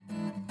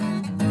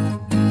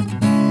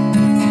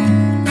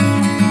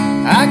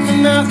the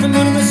mouth and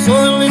putting the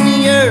soil in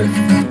the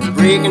earth,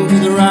 breaking through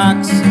the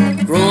rocks,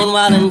 growing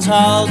wild and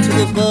tall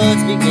till the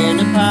buds begin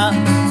to pop.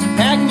 So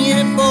pack me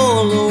in a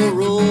bowl or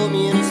roll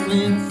me in a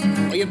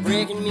spliff. While you're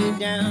breaking me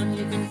down,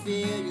 you can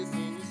feel your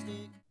fingers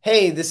stick.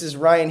 Hey, this is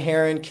Ryan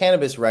Herron,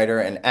 cannabis writer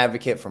and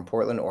advocate from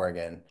Portland,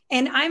 Oregon.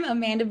 And I'm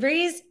Amanda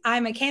Breeze.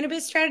 I'm a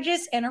cannabis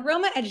strategist and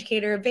aroma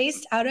educator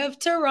based out of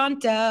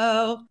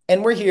Toronto.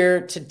 And we're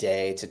here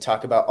today to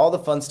talk about all the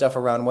fun stuff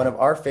around one of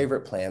our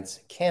favorite plants,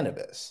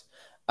 cannabis.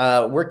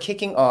 We're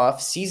kicking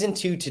off season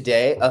 2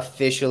 today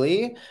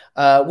officially,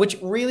 which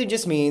really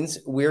just means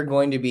we're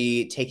going to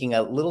be taking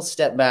a little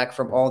step back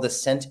from all the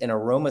scent and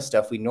aroma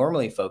stuff we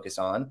normally focus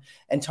on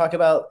and talk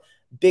about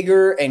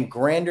bigger and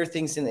grander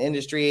things in the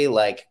industry,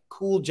 like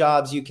cool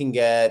jobs you can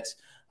get,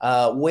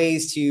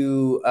 ways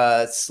to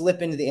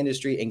slip into the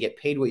industry and get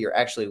paid what you're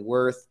actually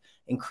worth,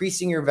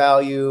 increasing your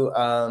value.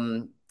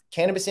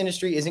 Cannabis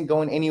industry isn't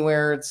going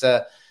anywhere. It's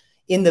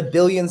in the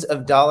billions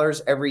of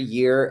dollars every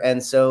year.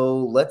 And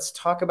so let's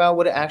talk about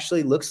what it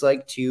actually looks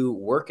like to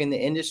work in the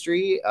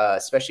industry,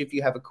 especially if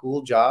you have a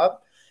cool job,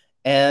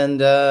 and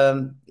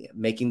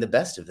making the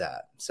best of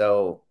that.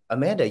 So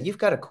Amanda, you've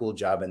got a cool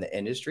job in the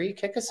industry.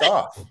 Kick us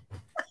off.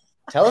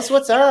 Tell us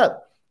what's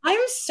up. I'm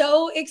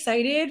so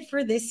excited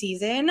for this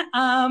season.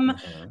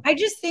 I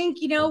just think,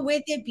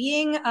 with it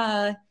being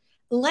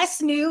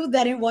less new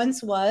than it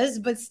once was,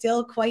 but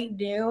still quite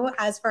new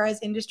as far as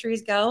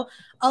industries go,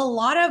 a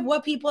lot of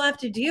what people have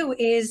to do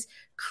is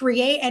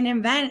create and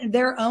invent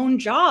their own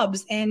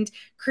jobs and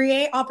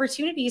create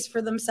opportunities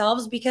for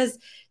themselves because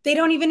they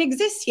don't even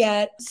exist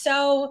yet.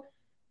 So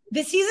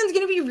this season's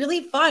going to be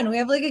really fun. We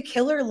have like a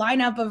killer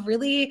lineup of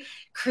really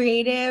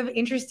creative,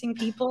 interesting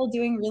people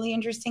doing really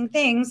interesting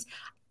things.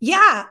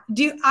 Yeah,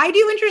 I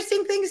do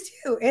interesting things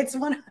too. It's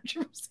 100%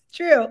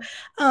 true.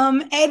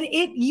 And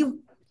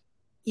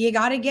you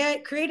got to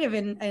get creative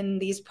in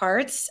these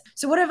parts.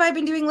 So what have I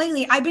been doing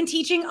lately? I've been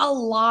teaching a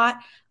lot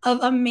of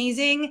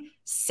amazing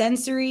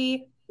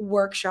sensory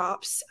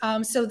workshops.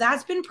 So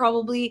that's been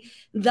probably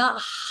the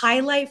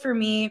highlight for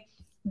me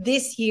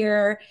this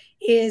year.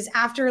 Is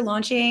after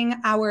launching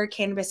our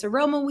cannabis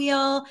aroma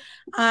wheel,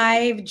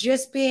 I've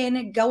just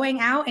been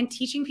going out and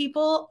teaching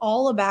people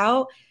all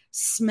about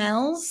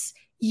smells,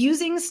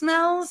 using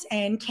smells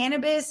and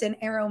cannabis and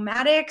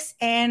aromatics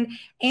and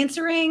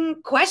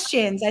answering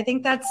questions. I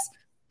think that's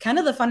kind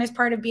of the funnest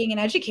part of being an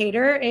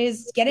educator,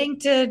 is getting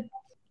to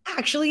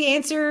actually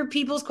answer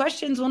people's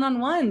questions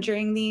one-on-one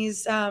during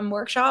these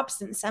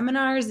workshops and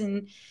seminars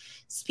and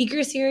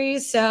speaker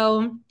series.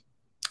 So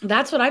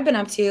that's what I've been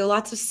up to.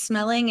 Lots of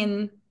smelling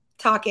and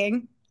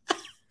talking.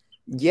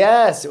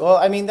 Yes. Well,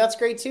 I mean, that's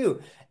great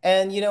too.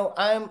 And,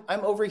 I'm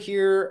over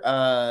here.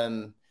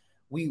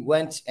 We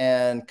went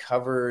and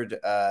covered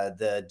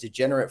the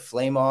Degenerate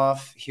Flame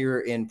Off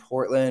here in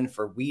Portland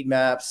for Weed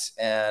Maps.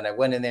 And I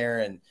went in there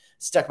and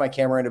stuck my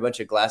camera in a bunch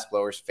of glass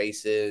blowers'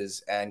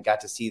 faces and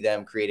got to see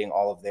them creating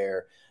all of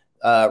their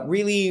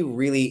really,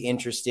 really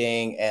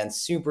interesting and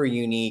super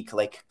unique,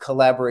 like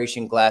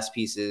collaboration glass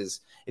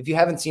pieces. If you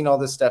haven't seen all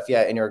this stuff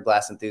yet and you're a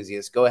glass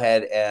enthusiast, go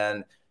ahead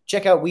and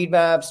check out Weed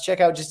Maps,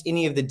 check out just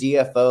any of the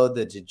DFO,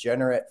 the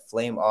Degenerate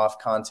Flame Off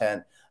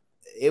content.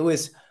 It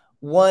was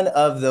one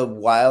of the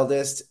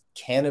wildest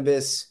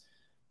cannabis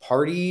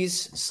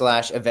parties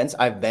 / events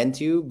I've been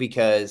to,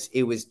 because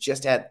it was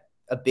just at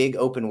a big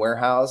open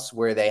warehouse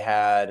where they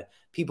had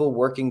people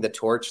working the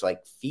torch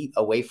like feet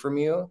away from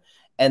you.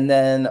 And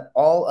then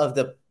all of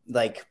the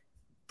like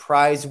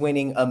prize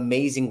winning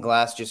amazing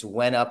glass just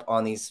went up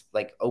on these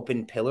like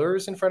open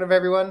pillars in front of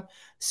everyone.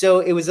 So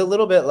it was a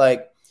little bit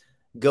like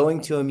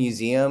going to a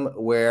museum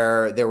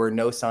where there were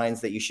no signs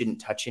that you shouldn't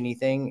touch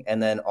anything.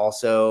 And then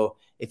also,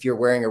 if you're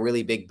wearing a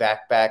really big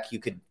backpack, you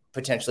could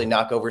potentially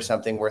knock over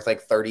something worth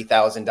like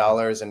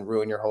 $30,000 and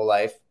ruin your whole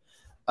life.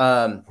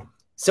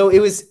 So it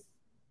was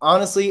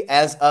honestly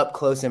as up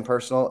close and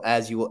personal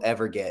as you will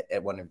ever get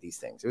at one of these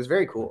things. It was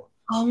very cool.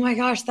 Oh my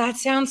gosh, that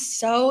sounds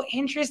so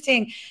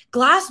interesting.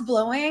 Glass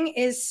blowing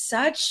is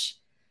such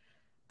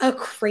a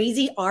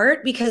crazy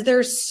art because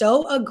they're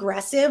so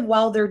aggressive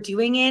while they're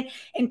doing it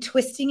and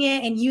twisting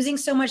it and using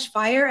so much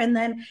fire. And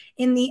then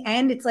in the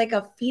end, it's like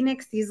a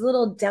phoenix, these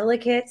little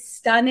delicate,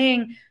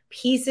 stunning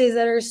pieces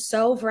that are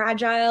so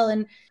fragile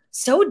and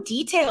so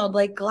detailed,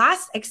 like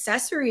glass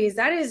accessories.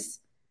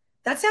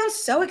 That sounds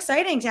so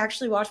exciting to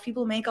actually watch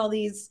people make all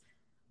these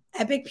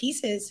epic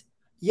pieces.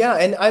 Yeah,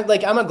 and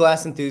I'm a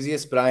glass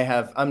enthusiast, but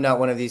I'm not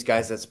one of these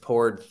guys that's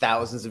poured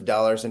thousands of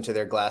dollars into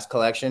their glass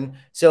collection.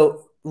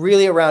 So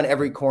really around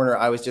every corner,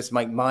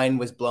 my mind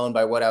was blown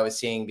by what I was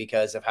seeing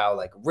because of how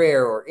like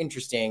rare or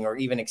interesting or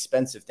even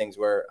expensive things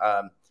were.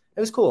 It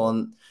was cool.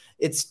 And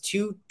it's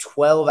 2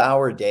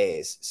 12-hour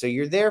days. So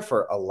you're there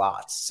for a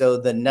lot. So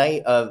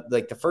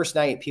the first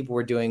night, people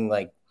were doing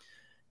like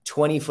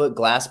 20-foot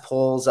glass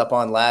poles up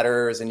on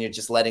ladders, and you're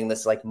just letting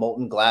this like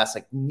molten glass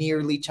like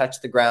nearly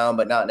touch the ground,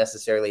 but not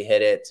necessarily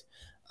hit it.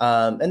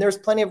 And there's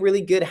plenty of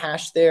really good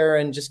hash there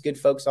and just good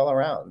folks all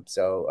around.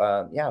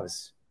 So it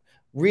was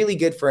really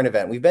good for an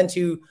event. We've been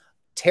to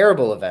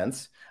terrible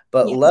events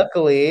But Yes.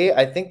 luckily,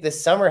 I think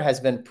this summer has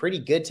been pretty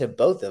good to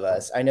both of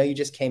us. I know you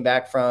just came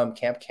back from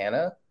Camp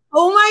Canna.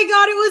 Oh my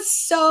God, it was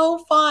so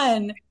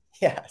fun.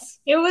 Yes.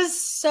 It was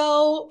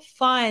so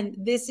fun.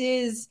 This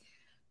is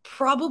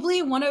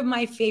probably one of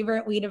my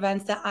favorite weed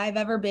events that I've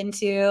ever been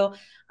to.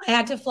 I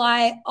had to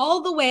fly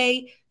all the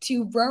way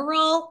to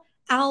rural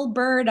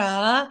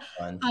Alberta,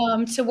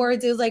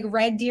 towards, it was like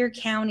Red Deer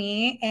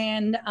County.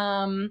 And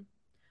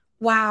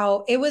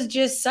wow, it was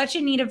just such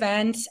a neat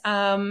event.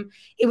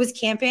 It was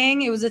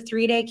camping. It was a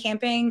 3-day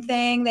camping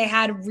thing. They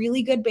had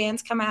really good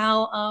bands come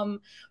out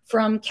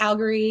from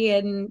Calgary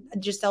and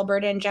just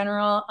Alberta in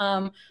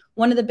general.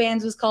 One of the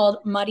bands was called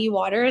Muddy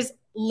Waters.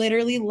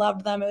 Literally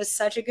loved them. It was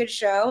such a good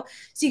show.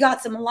 So you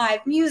got some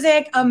live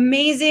music,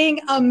 amazing,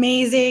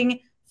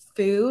 amazing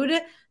food.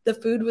 The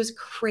food was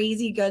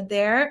crazy good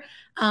there.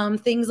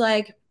 Things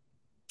like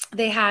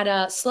they had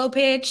a slow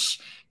pitch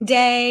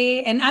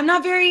day, and I'm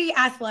not very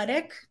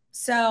athletic,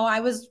 so I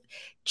was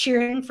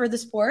cheering for the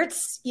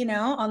sports,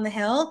 on the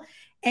hill.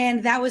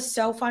 And that was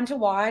so fun to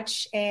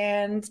watch.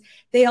 And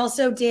they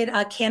also did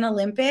a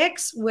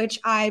Olympics, which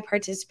I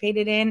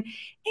participated in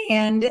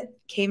and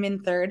came in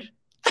third.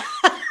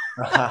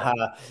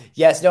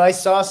 Yes, no, I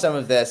saw some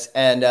of this,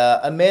 and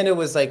Amanda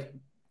was like,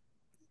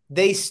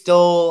 they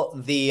stole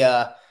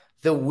the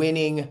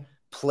winning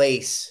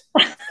place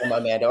from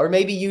Amanda, or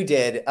maybe you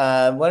did.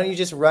 Why don't you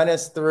just run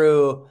us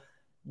through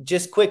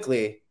just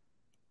quickly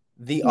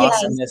the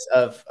awesomeness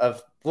of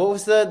what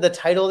was the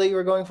title that you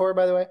were going for,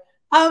 by the way?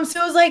 So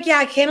it was like,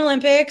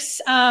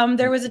 Olympics.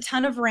 There was a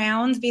ton of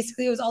rounds.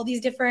 Basically, it was all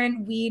these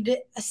different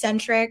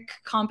weed-centric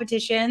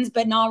competitions,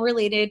 but not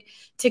related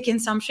to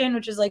consumption,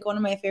 which is like one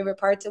of my favorite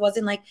parts. It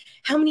wasn't like,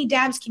 how many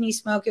dabs can you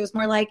smoke? It was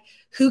more like,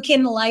 who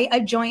can light a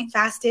joint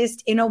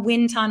fastest in a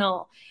wind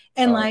tunnel?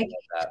 And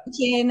who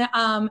can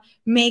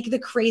make the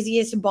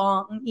craziest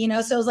bong,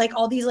 So it was like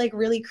all these like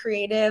really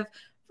creative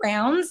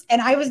rounds.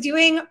 And I was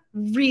doing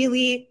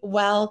really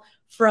well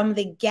from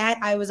the get.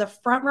 I was a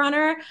front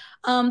runner.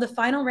 The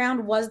final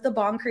round was the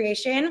bomb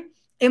creation.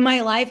 In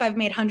my life, I've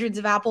made hundreds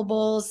of apple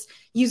bowls,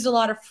 used a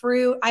lot of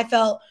fruit. I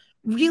felt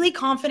really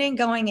confident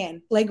going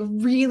in, like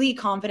really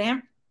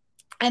confident.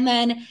 And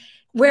then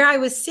where I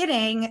was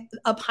sitting,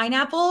 a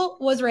pineapple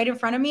was right in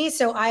front of me.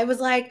 So I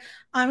was like,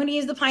 I'm going to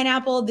use the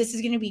pineapple. This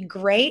is going to be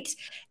great.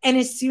 And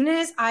as soon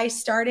as I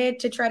started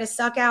to try to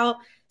suck out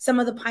some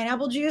of the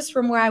pineapple juice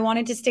from where I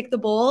wanted to stick the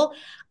bowl,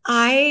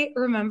 I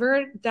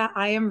remembered that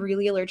I am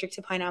really allergic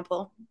to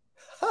pineapple.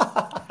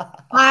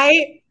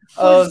 I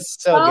was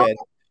so good.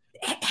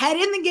 Head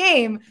in the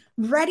game,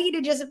 ready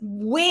to just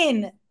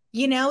win.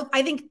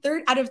 I think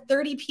out of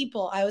 30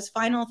 people, I was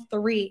final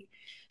 3.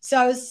 So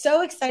I was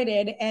so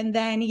excited. And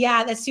then,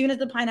 as soon as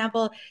the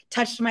pineapple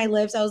touched my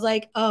lips, I was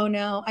like, oh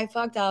no, I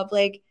fucked up.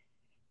 Like,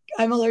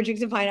 I'm allergic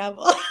to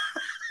pineapple.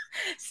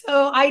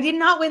 So I did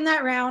not win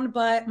that round,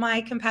 but my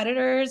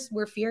competitors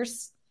were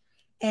fierce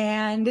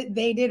and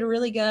they did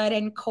really good.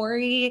 And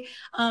Corey,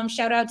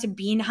 shout out to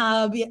Bean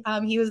Hub.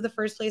 He was the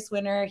first place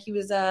winner. It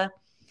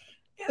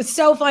was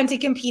so fun to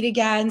compete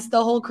against.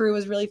 The whole crew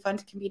was really fun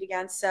to compete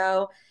against.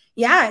 So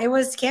it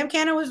was, Camp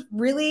Canna was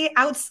really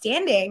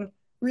outstanding.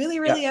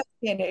 Really, really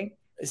outstanding.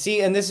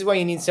 See, and this is why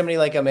you need somebody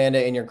like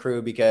Amanda in your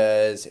crew,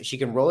 because she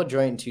can roll a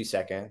joint in 2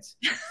 seconds.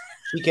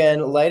 She can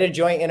light a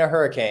joint in a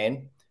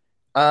hurricane.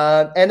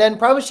 And then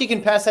probably she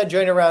can pass that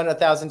joint around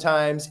 1,000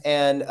 times,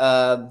 and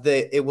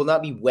it will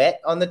not be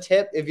wet on the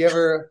tip. If you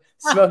ever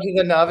smoked as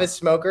a novice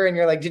smoker and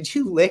you're like, did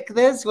you lick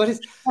this? This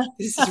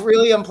is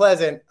really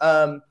unpleasant.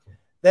 Then,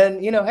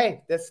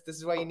 hey, this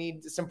is why you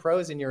need some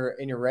pros in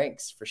your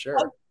ranks for sure.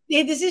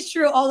 Yeah, this is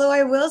true. Although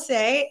I will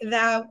say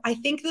that I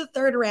think the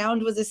third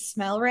round was a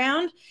smell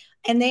round,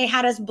 and they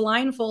had us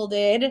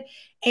blindfolded,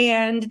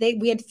 and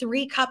we had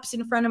 3 cups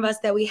in front of us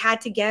that we had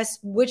to guess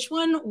which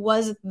one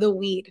was the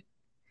weed.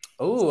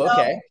 Oh,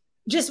 okay.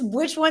 Just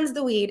which one's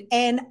the weed.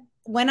 And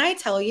when I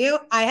tell you,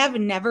 I have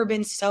never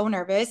been so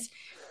nervous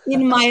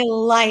in my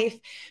life,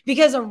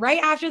 because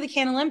right after the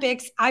Can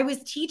Olympics, I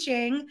was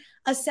teaching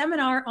a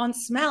seminar on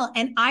smell,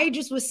 and I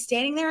just was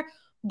standing there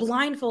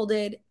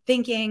blindfolded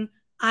thinking,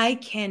 I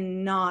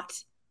cannot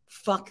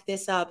fuck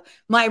this up.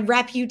 My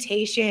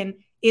reputation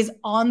is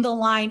on the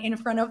line in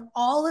front of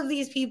all of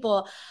these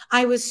people.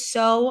 I was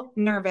so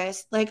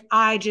nervous. Like,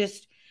 I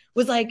just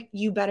was like,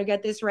 you better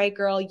get this right,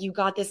 girl. You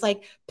got this.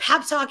 Like,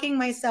 pep talking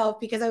myself,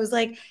 because I was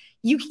like,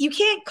 you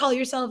can't call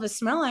yourself a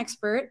smell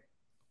expert.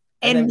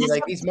 And then be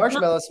like, these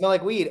marshmallows smell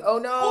like weed. Oh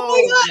no.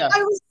 Oh my God.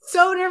 I was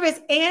so nervous.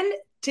 And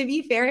to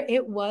be fair,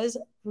 it was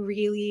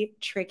really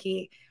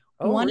tricky.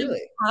 One of the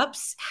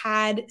cups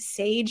had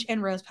sage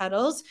and rose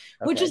petals,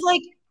 which is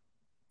like,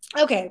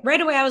 okay,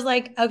 right away I was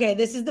like, okay,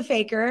 this is the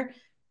faker.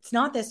 It's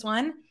not this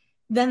one.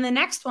 Then the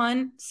next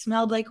one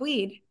smelled like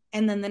weed.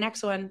 And then the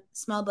next one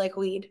smelled like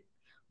weed.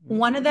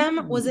 One of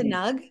them was a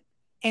nug,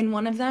 and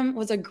one of them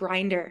was a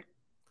grinder.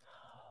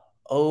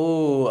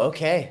 Oh,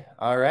 okay.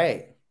 All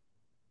right.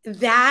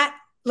 That,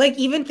 like,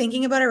 even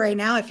thinking about it right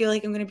now, I feel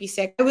like I'm going to be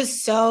sick. I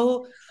was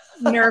so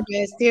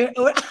nervous, dude.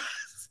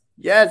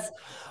 Yes.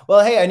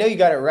 Well, hey, I know you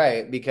got it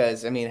right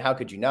because, I mean, how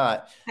could you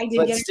not? I did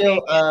But get it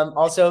still, right.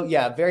 also,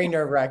 yeah, very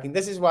nerve-wracking.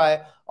 This is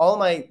why all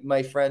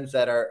my friends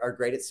that are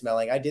great at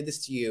smelling, I did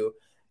this to you.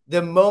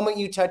 The moment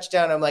you touch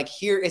down, I'm like,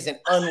 here is an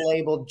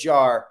unlabeled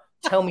jar.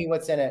 Tell me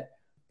what's in it.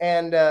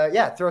 And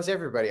yeah, it throws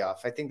everybody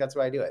off. I think that's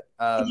why I do it.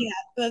 And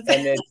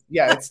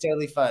it's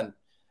totally fun.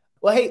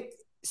 Well, hey,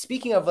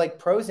 speaking of like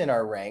pros in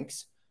our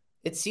ranks,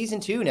 it's season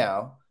 2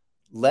 now.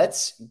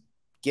 Let's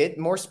get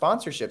more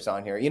sponsorships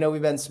on here. You know, we've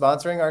been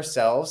sponsoring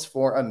ourselves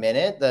for a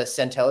minute. The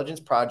Scentelligence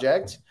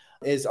project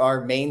is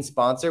our main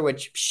sponsor,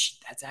 which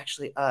that's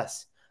actually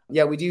us.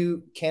 Yeah, we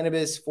do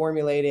cannabis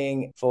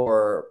formulating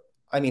for,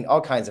 I mean,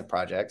 all kinds of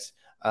projects.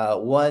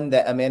 One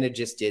that Amanda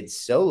just did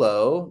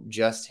solo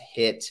just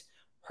hit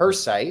her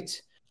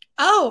site.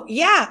 Oh,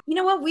 yeah. You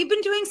know what? We've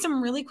been doing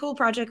some really cool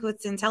projects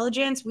with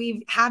Scentelligence.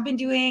 We have been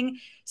doing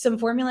some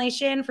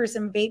formulation for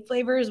some vape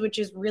flavors, which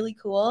is really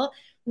cool.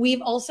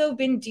 We've also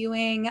been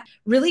doing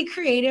really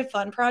creative,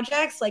 fun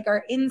projects like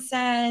our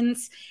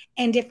incense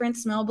and different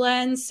smell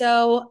blends.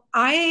 So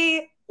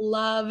I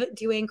love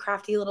doing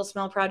crafty little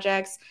smell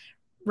projects.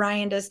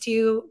 Ryan does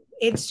too.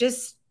 It's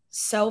just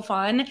so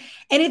fun.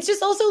 And it's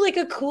just also like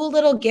a cool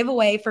little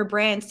giveaway for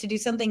brands to do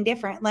something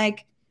different.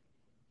 Like,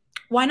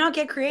 why not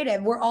get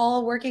creative? We're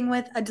all working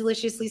with a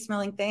deliciously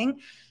smelling thing.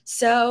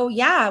 So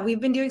yeah, we've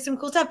been doing some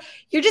cool stuff.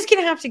 You're just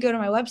going to have to go to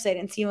my website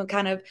and see what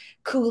kind of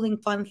cool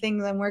and fun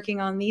things I'm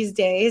working on these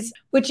days,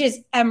 which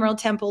is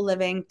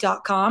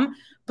emeraldtempleliving.com.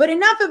 But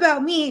enough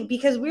about me,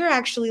 because we're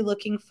actually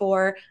looking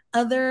for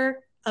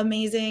other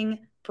amazing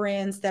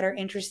brands that are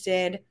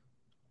interested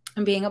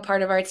in being a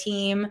part of our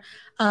team.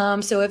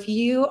 So if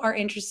you are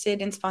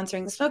interested in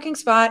sponsoring the Smoking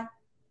Spot,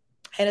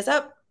 hit us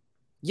up.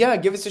 Yeah,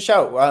 give us a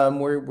shout.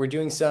 We're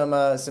doing some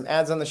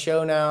ads on the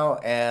show now,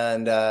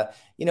 and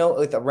you know,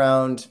 with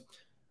around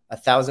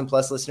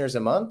 1,000+ listeners a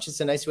month,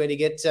 just a nice way to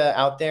get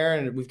out there.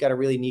 And we've got a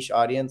really niche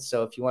audience,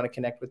 so if you want to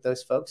connect with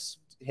those folks,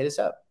 hit us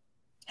up.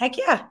 Heck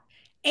yeah!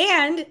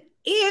 And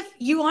if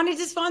you wanted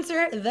to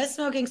sponsor the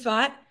Smoking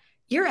Spot,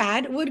 your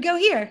ad would go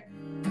here.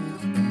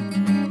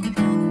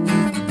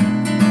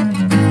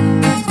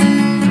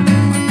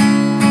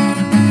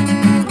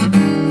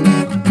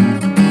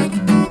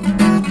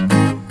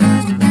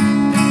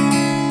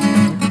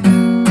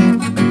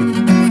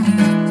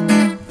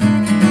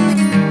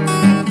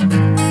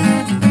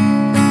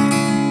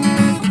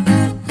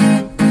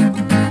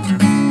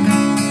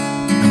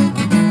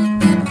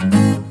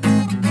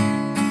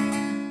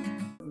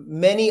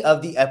 Many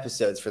of the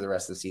episodes for the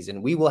rest of the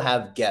season, we will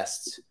have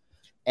guests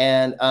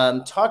and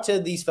talk to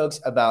these folks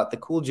about the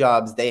cool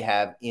jobs they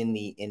have in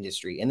the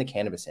industry, in the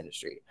cannabis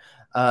industry.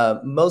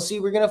 Mostly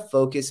we're going to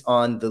focus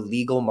on the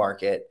legal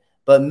market,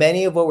 but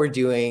many of what we're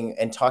doing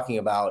and talking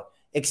about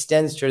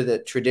extends to the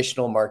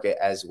traditional market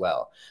as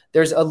well.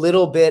 There's a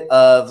little bit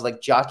of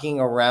like jockeying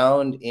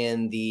around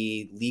in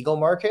the legal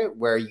market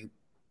where you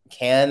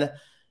can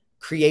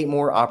create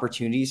more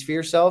opportunities for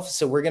yourself.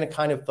 So we're going to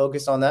kind of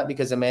focus on that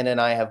because Amanda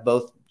and I have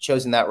both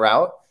chosen that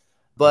route.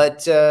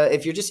 But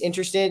if you're just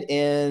interested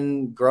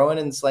in growing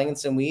and slanging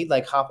some weed,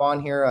 like hop on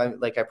here.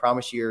 I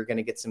promise you're going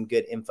to get some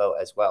good info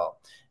as well.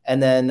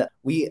 And then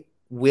we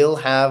will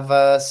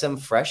have some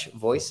fresh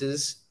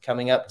voices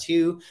coming up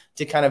too,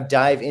 to kind of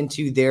dive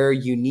into their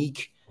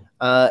unique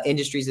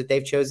industries that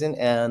they've chosen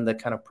and the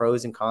kind of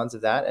pros and cons of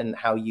that, and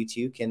how you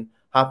too can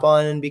hop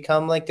on and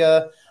become like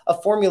a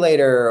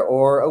formulator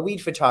or a weed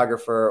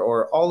photographer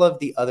or all of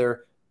the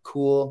other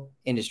cool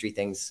industry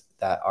things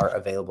that are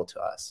available to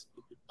us.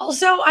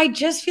 Also, I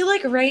just feel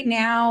like right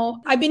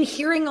now, I've been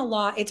hearing a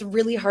lot. It's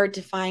really hard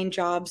to find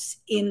jobs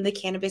in the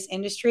cannabis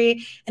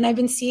industry. And I've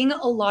been seeing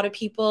a lot of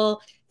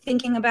people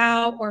thinking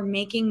about or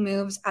making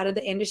moves out of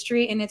the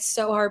industry. And it's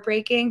so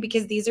heartbreaking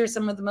because these are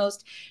some of the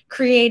most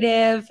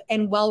creative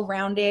and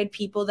well-rounded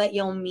people that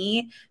you'll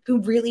meet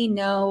who really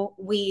know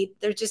weed.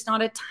 There's just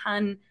not a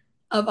ton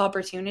of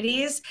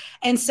opportunities.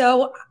 And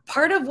so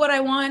part of what I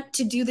want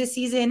to do this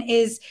season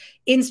is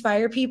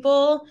inspire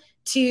people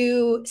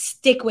to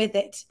stick with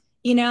it.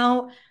 You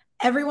know,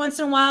 every once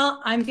in a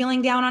while, I'm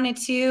feeling down on it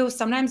too.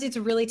 Sometimes it's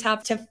really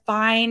tough to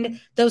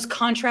find those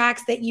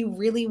contracts that you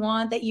really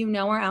want, that you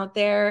know are out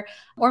there,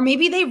 or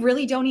maybe they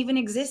really don't even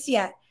exist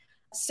yet.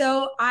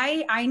 So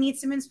I need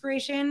some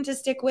inspiration to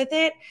stick with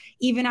it,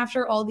 even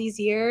after all these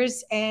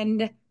years.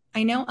 And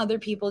I know other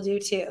people do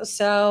too.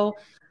 So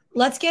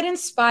let's get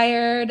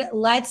inspired.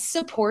 Let's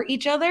support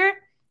each other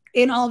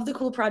in all of the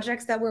cool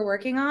projects that we're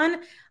working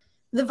on.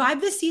 The vibe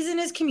this season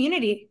is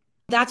community.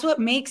 That's what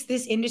makes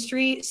this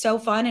industry so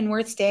fun and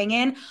worth staying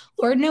in.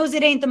 Lord knows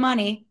it ain't the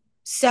money.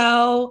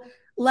 So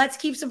let's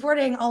keep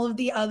supporting all of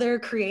the other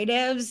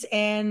creatives.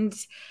 And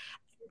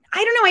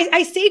I don't know,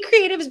 I say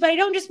creatives, but I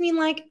don't just mean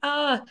like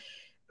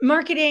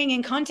marketing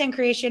and content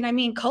creation. I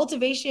mean,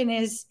 cultivation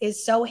is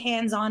so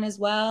hands-on as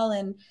well.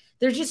 And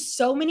there's just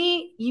so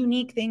many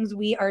unique things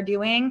we are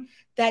doing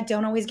that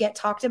don't always get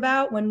talked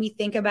about when we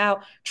think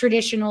about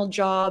traditional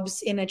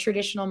jobs in a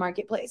traditional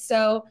marketplace.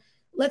 So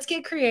let's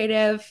get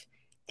creative.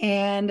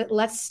 And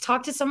let's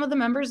talk to some of the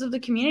members of the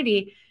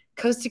community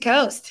coast to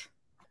coast.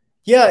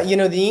 Yeah,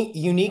 the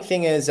unique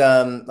thing is,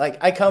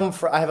 like I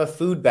have a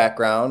food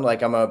background,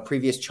 like I'm a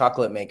previous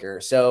chocolate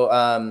maker. So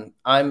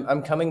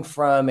I'm coming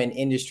from an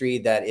industry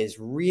that is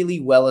really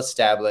well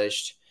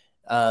established.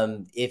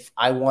 If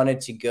I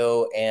wanted to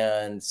go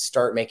and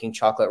start making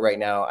chocolate right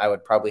now, I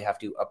would probably have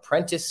to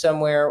apprentice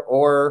somewhere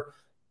or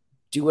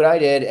do what I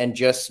did and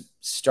just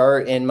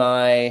start in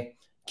my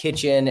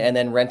kitchen and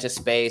then rent a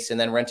space and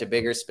then rent a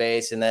bigger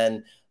space and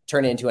then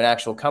turn it into an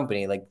actual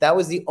company. Like that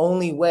was the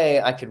only way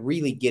I could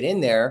really get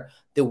in there.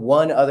 The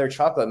one other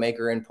chocolate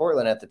maker in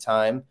Portland at the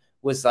time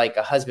was like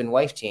a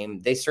husband-wife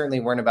team. They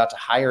certainly weren't about to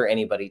hire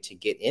anybody to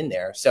get in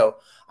there. So,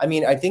 I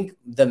mean, I think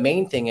the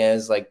main thing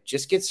is like,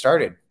 just get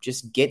started,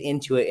 just get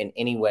into it in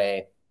any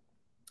way.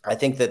 I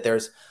think that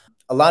there's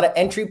a lot of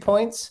entry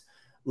points.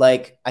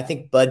 Like I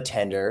think bud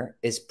tender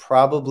is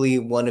probably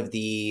one of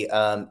the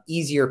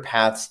easier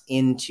paths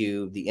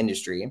into the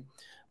industry,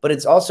 but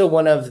it's also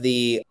one of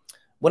the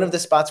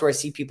spots where I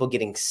see people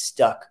getting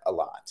stuck a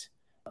lot.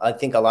 I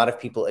think a lot of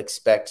people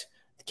expect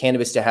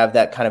cannabis to have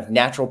that kind of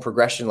natural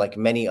progression like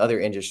many other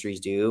industries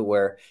do,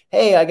 where,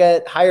 hey, I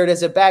got hired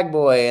as a bag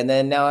boy and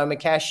then now I'm a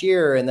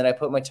cashier and then I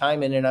put my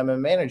time in and I'm a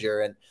manager.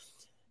 And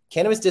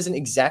cannabis doesn't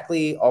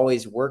exactly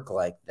always work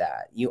like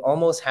that. You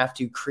almost have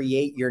to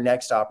create your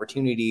next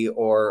opportunity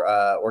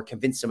or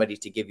convince somebody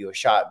to give you a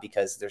shot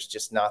because there's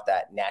just not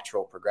that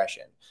natural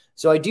progression.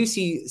 So I do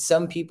see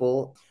some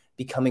people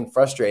becoming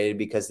frustrated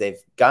because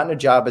they've gotten a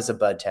job as a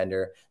bud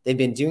tender. They've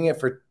been doing it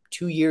for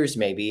 2 years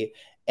maybe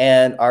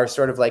and are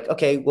sort of like,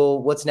 okay,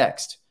 well, what's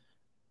next?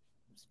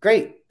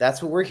 Great.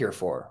 That's what we're here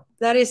for.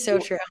 That is so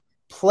true.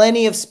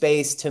 Plenty of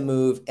space to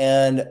move.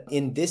 And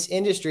in this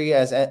industry,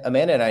 as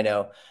Amanda and I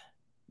know,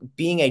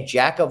 being a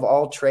jack of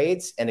all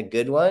trades and a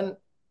good one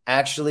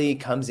actually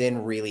comes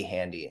in really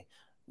handy.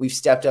 We've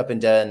stepped up and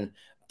done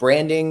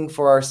branding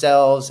for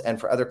ourselves and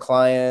for other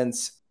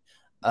clients.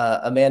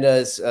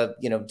 Amanda's,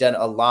 done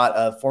a lot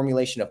of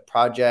formulation of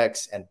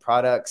projects and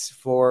products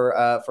for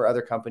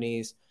other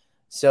companies.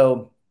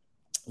 So,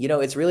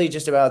 it's really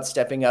just about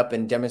stepping up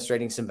and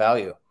demonstrating some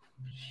value.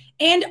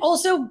 And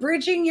also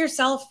bridging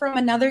yourself from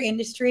another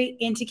industry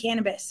into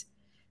cannabis.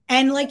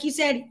 And like you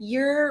said,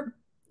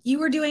 you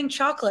were doing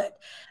chocolate.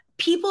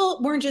 People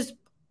weren't just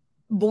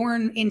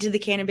born into the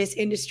cannabis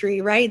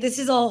industry, right? This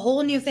is a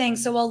whole new thing.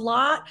 So a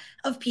lot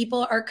of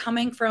people are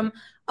coming from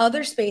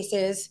other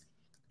spaces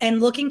and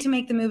looking to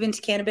make the move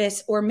into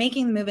cannabis or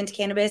making the move into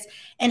cannabis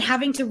and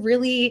having to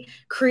really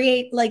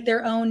create like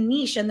their own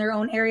niche and their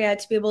own area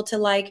to be able to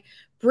like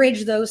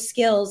bridge those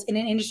skills in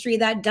an industry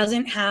that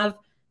doesn't have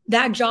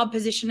that job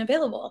position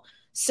available.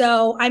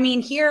 So, I mean,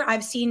 here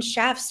I've seen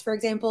chefs, for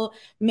example,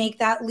 make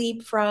that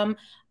leap from,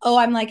 oh,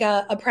 I'm like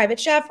a private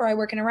chef or I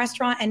work in a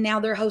restaurant, and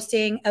now they're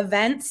hosting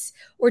events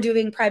or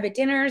doing private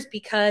dinners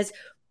because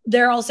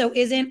there also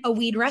isn't a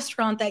weed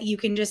restaurant that you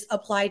can just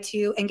apply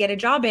to and get a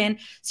job in.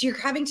 So you're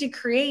having to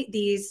create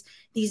these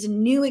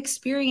new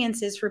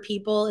experiences for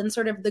people in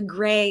sort of the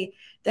gray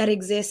that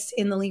exists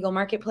in the legal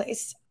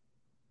marketplace.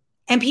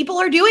 And people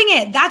are doing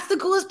it. That's the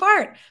coolest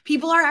part.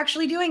 People are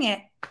actually doing it.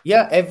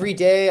 Yeah, every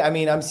day. I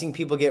mean, I'm seeing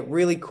people get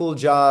really cool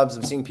jobs.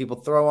 I'm seeing people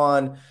throw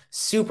on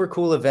super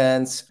cool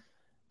events.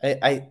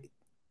 I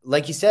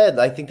like you said,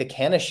 I think the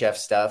Canna Chef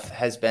stuff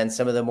has been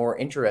some of the more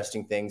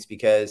interesting things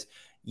because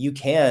you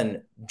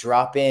can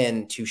drop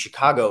in to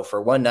Chicago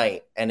for one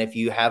night. And if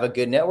you have a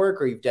good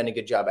network or you've done a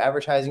good job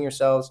advertising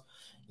yourselves,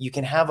 you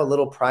can have a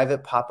little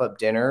private pop-up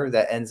dinner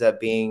that ends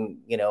up being,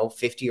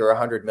 50 or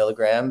 100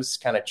 milligrams,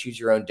 kind of choose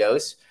your own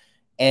dose.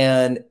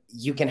 And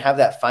you can have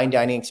that fine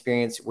dining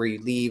experience where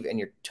you leave and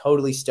you're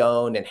totally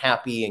stoned and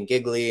happy and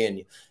giggly and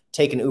you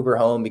take an Uber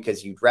home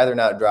because you'd rather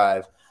not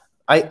drive.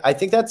 I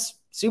think that's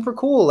super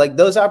cool. Like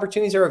those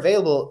opportunities are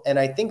available. And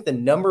I think the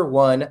number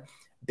one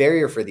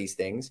barrier for these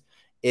things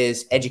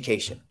is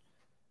education.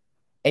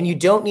 And you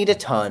don't need a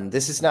ton.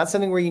 This is not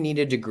something where you need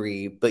a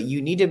degree, but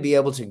you need to be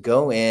able to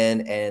go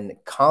in and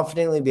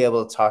confidently be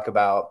able to talk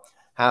about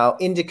how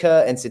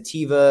indica and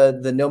sativa,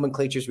 the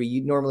nomenclatures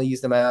we normally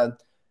use them at,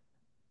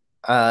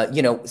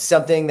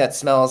 something that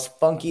smells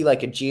funky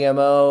like a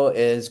GMO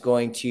is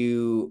going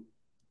to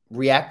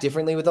react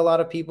differently with a lot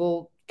of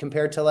people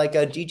compared to like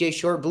a DJ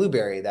Short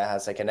blueberry that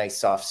has like a nice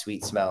soft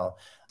sweet smell.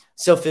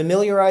 So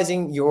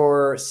familiarizing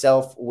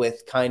yourself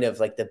with kind of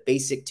like the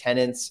basic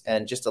tenets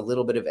and just a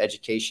little bit of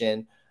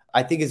education,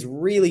 I think is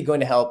really going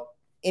to help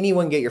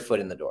anyone get your foot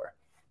in the door.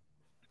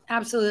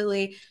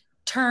 Absolutely.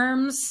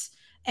 Terms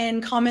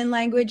and common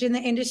language in the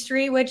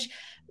industry, which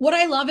what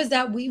I love is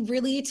that we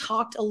really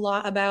talked a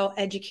lot about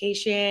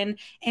education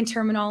and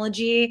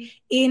terminology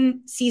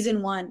in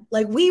season 1.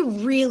 Like we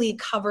really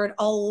covered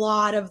a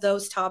lot of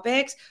those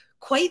topics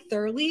quite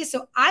thoroughly.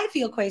 So I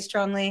feel quite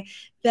strongly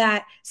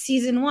that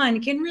season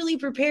 1 can really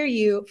prepare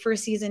you for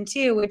season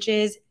 2, which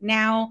is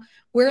now,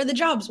 where are the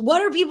jobs?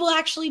 What are people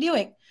actually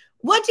doing?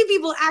 What do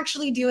people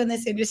actually do in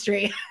this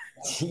industry?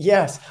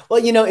 Yes.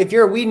 Well, if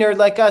you're a weed nerd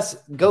like us,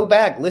 go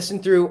back,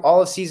 listen through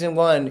all of season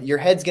 1. Your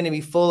head's going to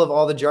be full of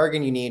all the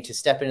jargon you need to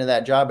step into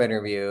that job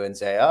interview and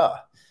say, oh,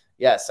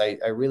 yes, I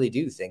really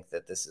do think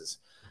that this is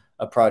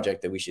a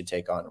project that we should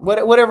take on,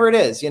 whatever it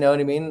is, you know what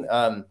I mean?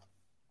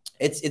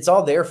 It's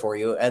all there for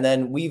you. And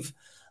then we've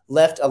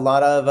left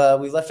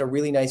a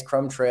really nice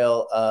crumb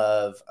trail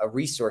of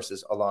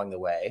resources along the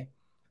way.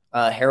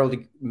 Harold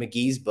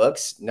McGee's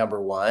books,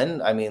 number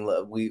one. I mean,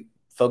 we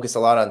focus a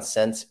lot on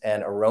scent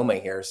and aroma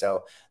here.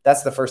 So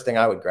that's the first thing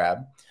I would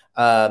grab.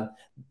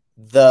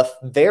 The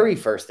very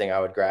first thing I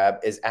would grab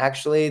is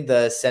actually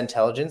the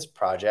Scentelligence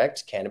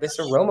project cannabis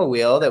aroma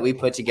wheel that we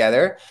put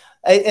together.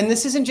 And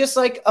this isn't just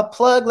like a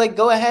plug, like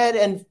go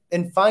ahead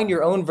and find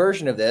your own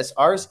version of this.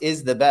 Ours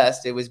is the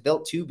best. It was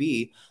built to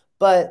be,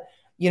 but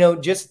you know,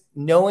 just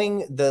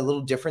knowing the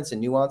little difference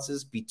and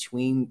nuances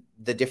between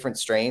the different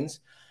strains.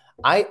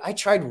 I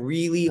tried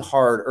really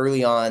hard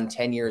early on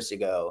 10 years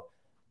ago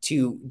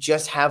to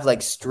just have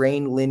like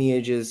strain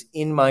lineages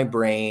in my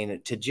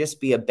brain to just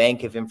be a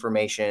bank of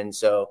information.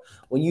 So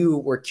when you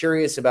were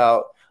curious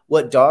about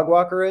what Dog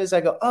Walker is,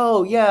 I go,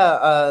 oh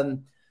yeah,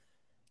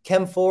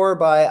 Chem 4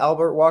 by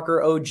Albert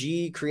Walker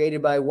OG,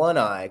 created by One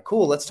Eye.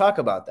 Cool, let's talk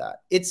about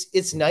that.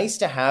 It's nice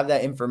to have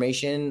that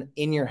information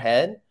in your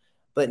head,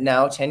 but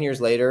now 10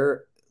 years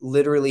later,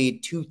 literally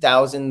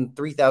 2,000,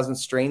 3,000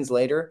 strains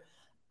later,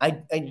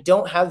 I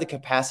don't have the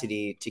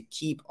capacity to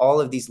keep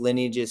all of these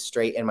lineages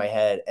straight in my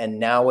head. And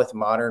now with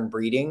modern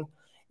breeding,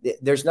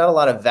 there's not a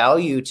lot of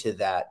value to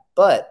that,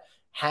 but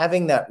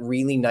having that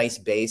really nice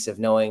base of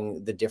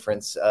knowing the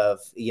difference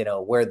of, you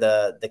know, where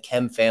the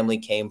Chem family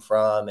came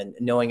from and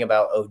knowing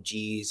about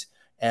OGs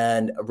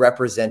and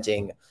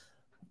representing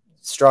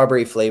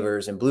strawberry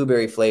flavors and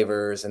blueberry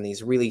flavors and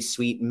these really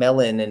sweet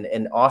melon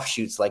and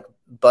offshoots like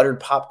buttered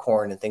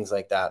popcorn and things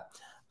like that.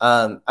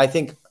 I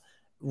think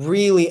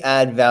really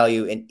add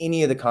value in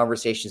any of the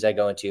conversations I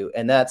go into.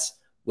 And that's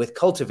with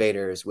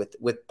cultivators, with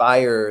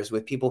buyers,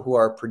 with people who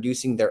are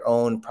producing their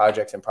own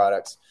projects and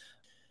products.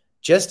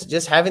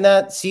 Just having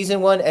that season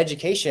one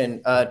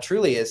education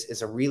truly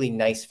is a really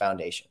nice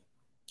foundation.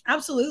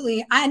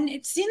 Absolutely.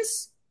 And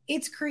since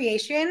its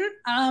creation,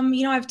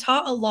 you know, I've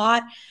taught a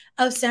lot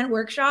of scent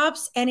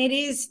workshops, and it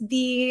is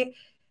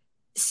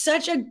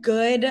such a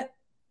good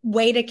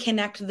way to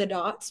connect the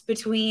dots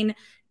between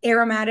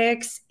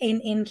aromatics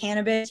in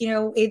cannabis. You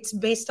know, it's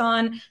based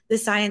on the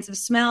science of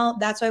smell.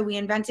 That's why we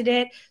invented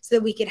it, so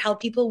that we could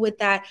help people with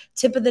that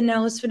tip of the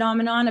nose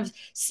phenomenon of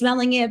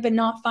smelling it but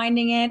not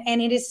finding it.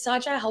 And it is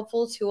such a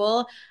helpful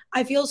tool.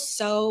 I feel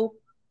so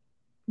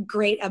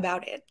great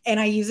about it, and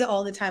I use it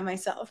all the time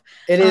myself.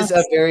 It is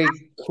a very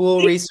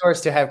cool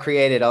resource to have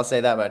created, I'll say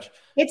that much.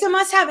 It's a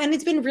must-have, and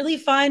it's been really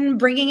fun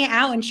bringing it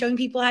out and showing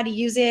people how to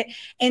use it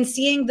and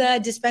seeing the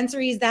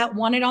dispensaries that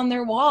want it on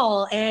their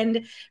wall,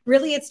 and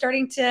really it's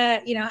starting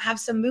to, you know, have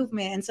some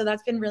movement, and so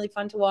that's been really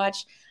fun to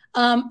watch.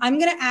 I'm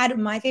going to add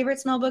my favorite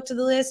smell book to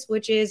the list,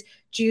 which is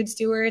Jude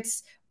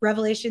Stewart's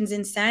Revelations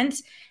in Scent,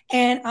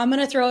 and I'm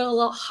going to throw out a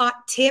little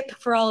hot tip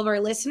for all of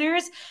our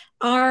listeners.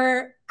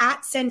 Our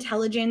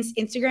 @Scentelligence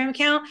Instagram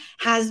account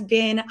has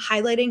been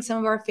highlighting some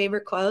of our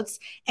favorite quotes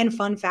and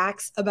fun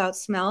facts about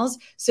smells.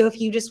 So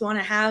if you just want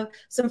to have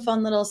some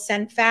fun little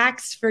scent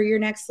facts for your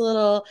next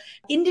little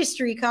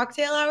industry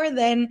cocktail hour,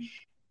 then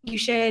you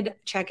should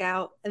check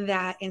out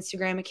that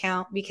Instagram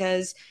account,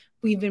 because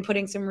we've been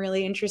putting some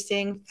really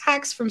interesting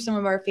facts from some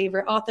of our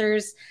favorite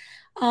authors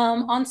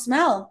on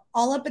smell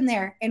all up in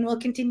there, and we'll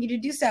continue to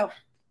do so.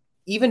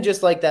 Even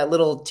just like that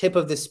little tip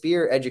of the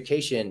spear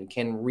education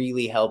can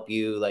really help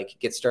you like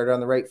get started on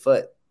the right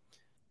foot.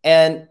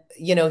 And,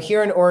 you know,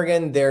 here in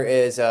Oregon, there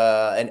is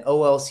an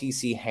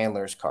OLCC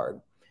handler's card,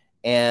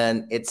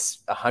 and it's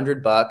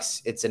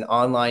 $100. It's an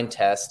online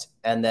test.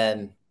 And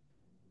then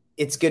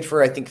it's good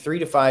for, I think, 3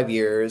 to 5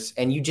 years.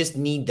 And you just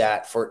need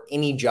that for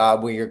any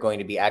job where you're going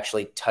to be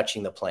actually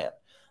touching the plant.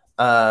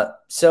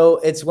 So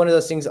it's one of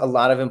those things a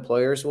lot of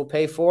employers will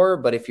pay for.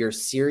 But if you're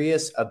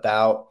serious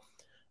about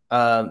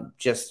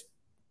just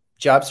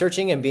job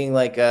searching and being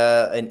like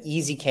an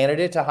easy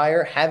candidate to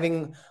hire,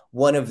 having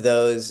one of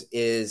those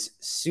is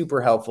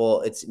super helpful.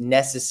 It's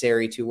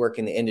necessary to work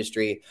in the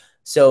industry.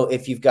 So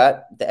if you've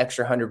got the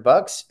extra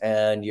 $100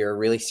 and you're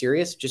really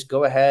serious, just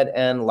go ahead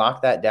and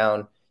lock that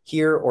down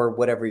here or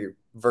whatever your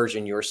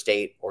version your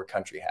state or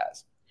country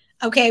has.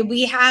 Okay,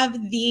 we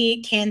have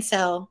the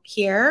cancel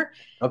here.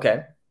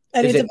 Okay.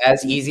 Is it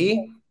as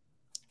easy?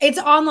 It's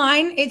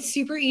online. It's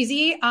super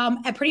easy.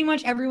 Pretty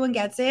much everyone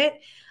gets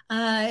it.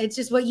 It's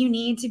just what you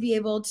need to be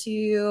able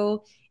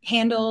to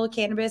handle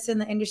cannabis in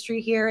the industry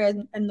here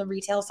and the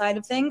retail side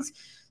of things.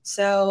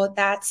 So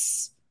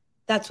that's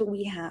what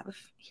we have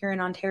here in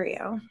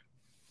Ontario.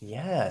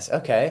 Yes.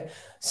 Okay.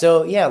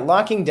 So yeah,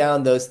 locking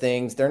down those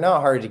things, they're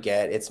not hard to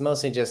get. It's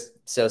mostly just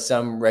so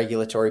some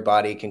regulatory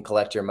body can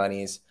collect your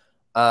monies.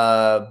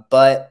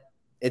 But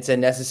it's a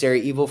necessary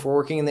evil for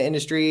working in the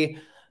industry.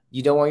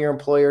 You don't want your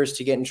employers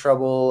to get in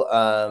trouble.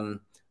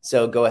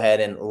 So go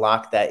ahead and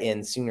lock that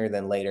in sooner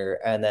than later.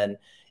 And then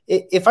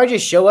if I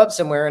just show up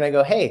somewhere and I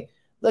go, hey,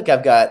 look,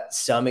 I've got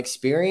some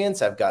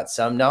experience, I've got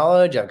some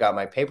knowledge, I've got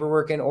my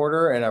paperwork in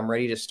order, and I'm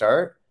ready to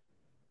start,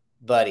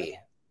 buddy,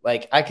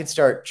 like I could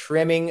start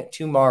trimming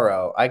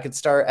tomorrow. I could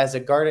start as a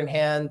garden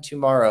hand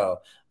tomorrow.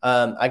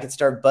 I could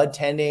start bud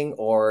tending,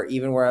 or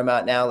even where I'm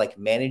at now, like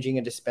managing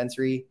a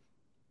dispensary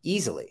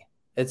easily.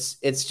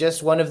 It's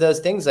just one of those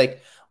things.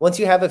 Like once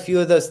you have a few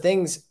of those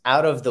things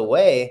out of the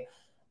way,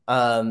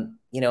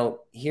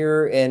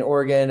 here in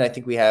Oregon, I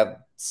think we have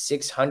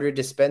 600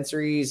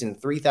 dispensaries and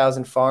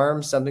 3,000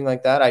 farms, something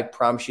like that. I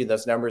promise you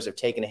those numbers have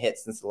taken a hit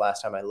since the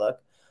last time I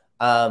looked.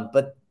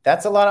 But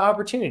that's a lot of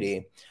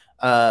opportunity.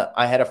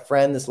 I had a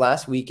friend this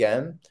last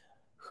weekend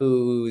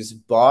whose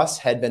boss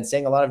had been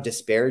saying a lot of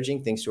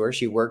disparaging things to her.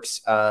 She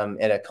works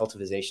at a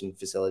cultivation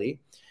facility,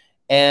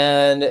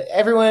 and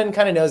everyone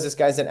kind of knows this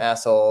guy's an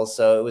asshole.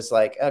 So it was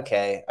like,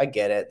 okay, I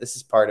get it. This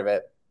is part of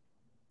it.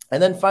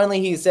 And then finally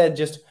he said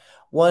just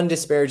one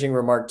disparaging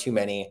remark too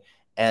many,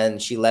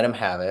 and she let him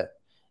have it.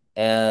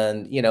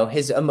 And,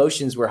 his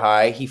emotions were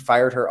high. He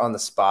fired her on the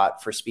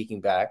spot for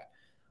speaking back.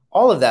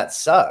 All of that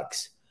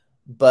sucks.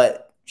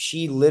 But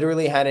she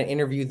literally had an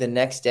interview the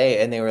next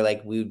day, and they were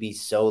like, we would be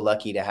so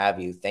lucky to have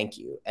you. Thank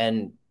you.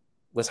 And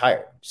was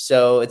hired.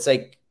 So it's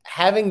like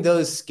having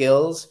those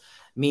skills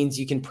means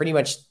you can pretty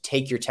much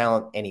take your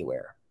talent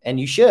anywhere. And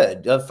you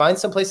should find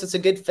someplace that's a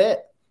good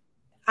fit.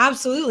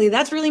 Absolutely.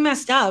 That's really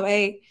messed up.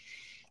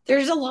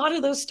 There's a lot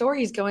of those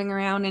stories going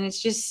around, and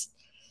it's just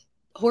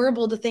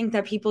horrible to think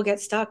that people get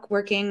stuck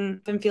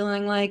working and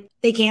feeling like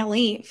they can't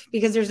leave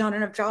because there's not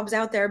enough jobs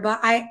out there. But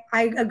I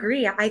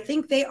agree. I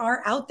think they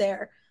are out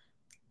there,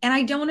 and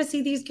I don't want to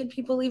see these good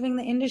people leaving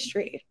the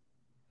industry.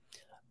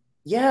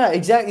 Yeah,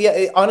 exactly.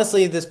 Yeah,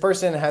 honestly, this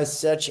person has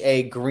such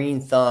a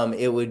green thumb.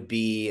 It would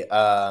be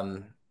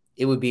a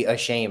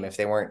shame if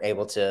they weren't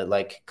able to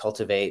like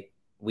cultivate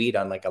weed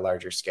on like a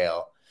larger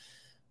scale.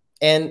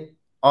 And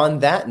on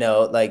that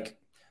note, like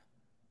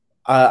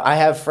I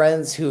have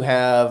friends who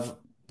have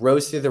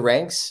rose through the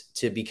ranks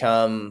to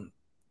become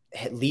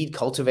lead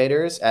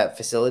cultivators at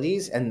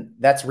facilities, and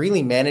that's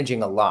really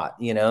managing a lot.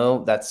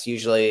 That's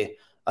usually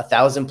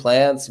 1,000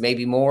 plants,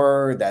 maybe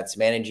more. That's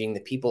managing the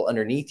people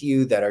underneath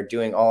you that are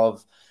doing all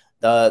of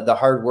the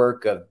hard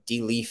work of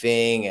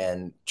de-leafing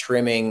and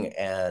trimming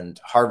and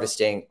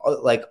harvesting,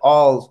 like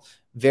all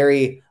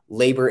very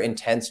labor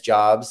intense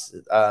jobs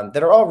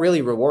that are all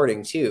really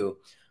rewarding too.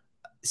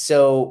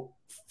 So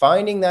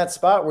finding that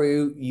spot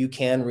where you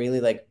can really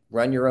like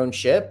run your own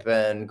ship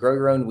and grow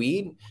your own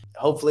weed,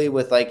 hopefully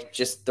with like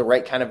just the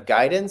right kind of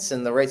guidance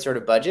and the right sort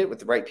of budget with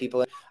the right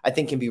people, I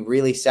think can be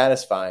really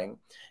satisfying.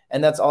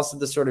 And that's also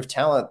the sort of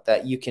talent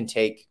that you can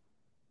take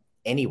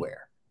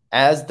anywhere.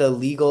 As the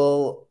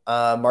legal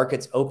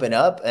markets open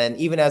up, and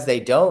even as they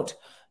don't,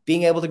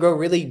 being able to grow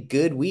really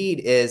good weed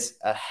is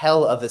a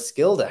hell of a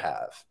skill to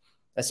have,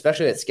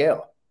 especially at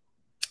scale.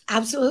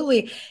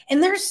 Absolutely.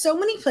 And there's so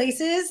many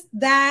places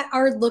that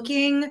are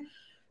looking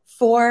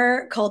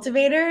for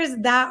cultivators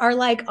that are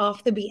like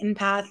off the beaten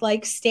path,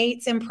 like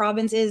states and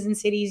provinces and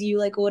cities you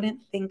like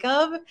wouldn't think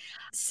of.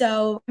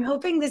 So I'm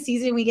hoping this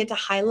season we get to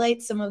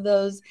highlight some of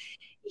those,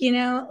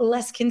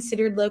 less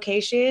considered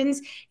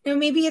locations.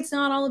 Maybe it's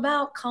not all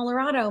about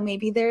Colorado.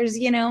 Maybe there's,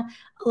 a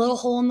little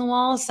hole in the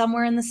wall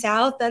somewhere in the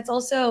South that's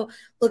also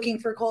looking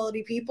for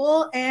quality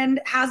people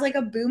and has like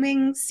a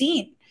booming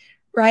scene,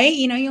 right?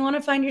 You want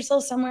to find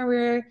yourself somewhere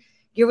where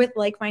you're with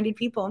like-minded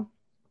people.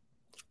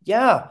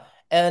 Yeah.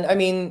 And I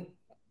mean,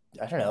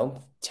 I don't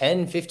know,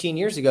 10, 15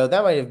 years ago,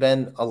 that might have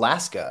been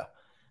Alaska.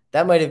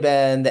 That might have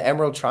been the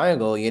Emerald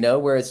Triangle,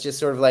 where it's just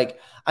sort of like,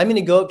 I'm going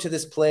to go up to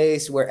this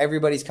place where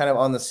everybody's kind of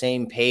on the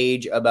same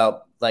page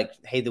about like,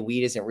 hey, the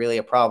weed isn't really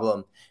a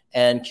problem,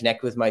 and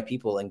connect with my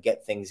people and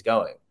get things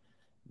going.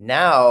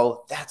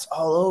 Now that's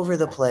all over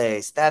the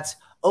place. That's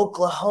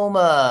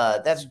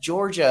Oklahoma. That's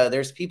Georgia.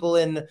 There's people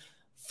in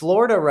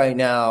Florida right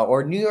now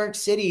or New York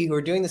City who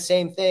are doing the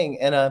same thing.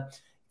 And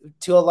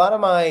to a lot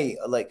of my,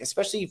 like,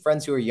 especially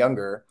friends who are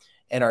younger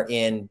and are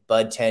in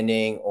bud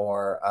tending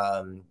or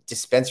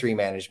dispensary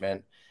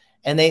management,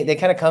 and they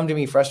kind of come to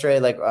me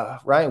frustrated, like,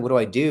 Ryan, what do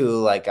I do?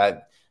 Like,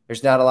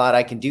 there's not a lot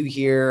I can do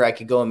here. I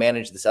could go and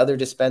manage this other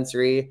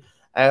dispensary.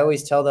 I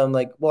always tell them,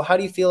 like, well, how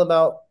do you feel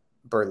about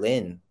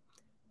Berlin?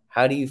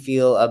 How do you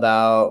feel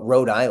about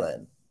Rhode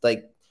Island?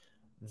 Like,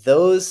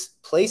 those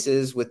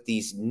places with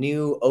these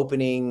new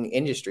opening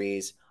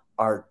industries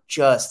are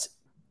just,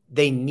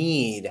 they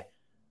need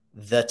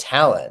the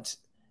talent,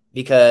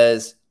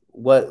 because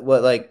what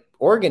like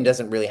Oregon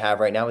doesn't really have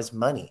right now is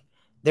money.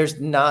 There's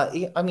not,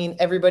 I mean,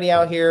 everybody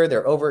out here,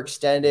 they're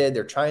overextended.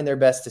 They're trying their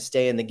best to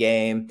stay in the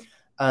game.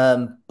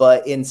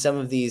 But in some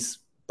of these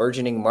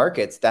burgeoning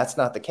markets, that's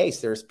not the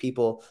case. There's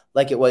people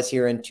like it was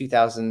here in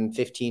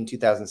 2015,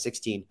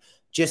 2016,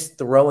 just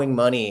throwing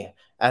money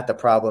at the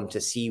problem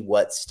to see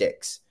what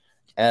sticks.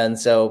 And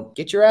so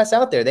get your ass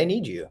out there. They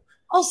need you.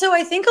 Also,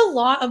 I think a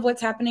lot of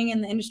what's happening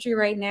in the industry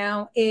right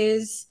now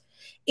is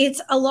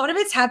a lot of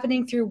it's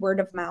happening through word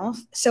of mouth.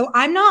 So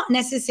I'm not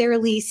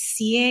necessarily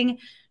seeing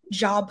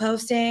job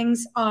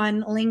postings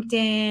on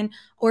LinkedIn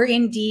or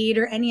Indeed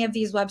or any of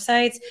these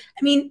websites.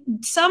 I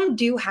mean, some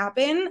do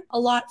happen a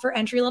lot for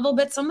entry level,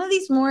 but some of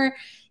these more,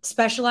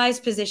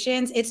 specialized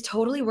positions, it's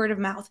totally word of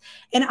mouth.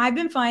 And I've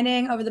been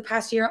finding over the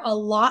past year, a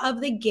lot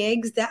of the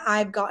gigs that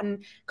I've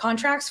gotten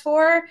contracts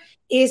for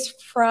is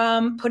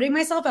from putting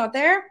myself out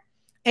there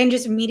and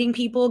just meeting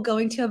people,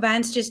 going to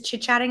events, just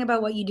chit-chatting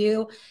about what you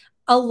do.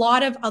 A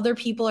lot of other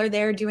people are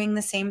there doing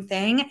the same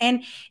thing.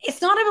 And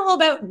it's not all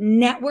about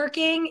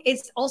networking.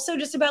 It's also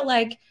just about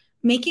like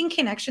making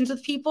connections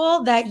with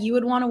people that you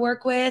would want to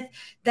work with,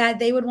 that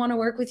they would want to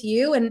work with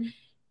you. And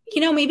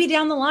maybe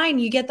down the line,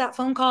 you get that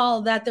phone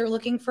call that they're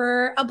looking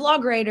for a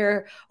blog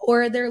writer,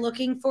 or they're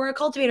looking for a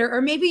cultivator,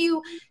 or maybe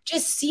you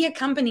just see a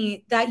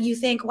company that you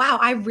think, wow,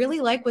 I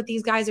really like what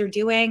these guys are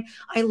doing.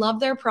 I love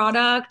their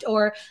product,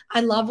 or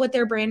I love what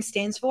their brand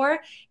stands for.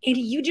 And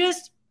you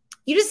just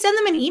send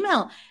them an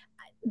email.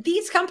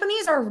 These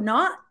companies are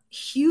not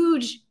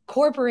huge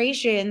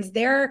corporations.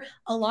 They're,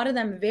 a lot of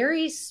them,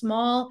 very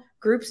small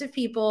groups of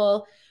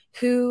people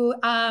who,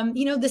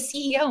 the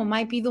CEO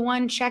might be the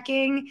one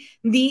checking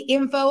the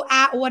info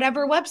at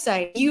whatever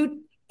website.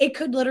 It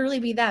could literally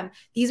be them.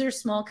 These are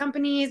small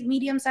companies,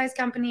 medium-sized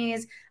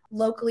companies,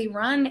 locally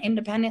run,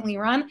 independently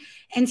run.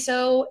 And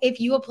so if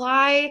you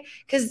apply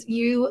because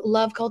you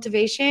love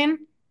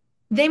cultivation,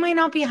 they might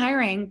not be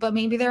hiring, but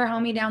maybe their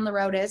homie down the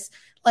road is.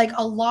 Like,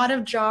 a lot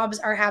of jobs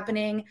are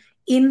happening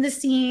in the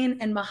scene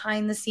and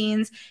behind the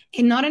scenes,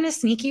 and not in a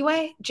sneaky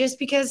way, just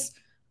because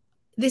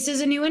this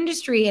is a new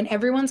industry and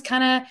everyone's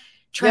kind of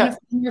trying to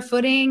find their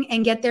footing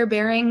and get their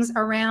bearings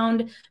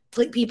around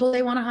people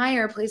they want to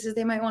hire, places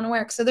they might want to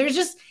work. So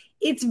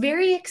it's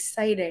very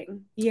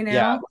exciting,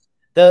 Yeah.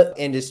 The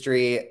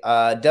industry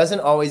doesn't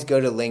always go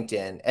to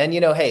LinkedIn. And,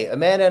 hey,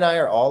 Amanda and I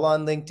are all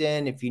on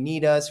LinkedIn. If you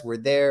need us, we're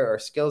there. Our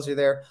skills are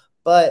there.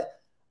 But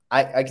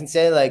I can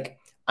say, like,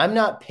 I'm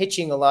not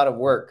pitching a lot of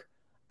work.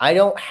 I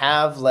don't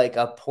have like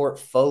a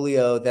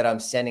portfolio that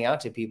I'm sending out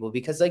to people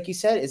because, like you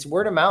said, it's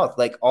word of mouth.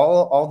 Like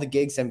all the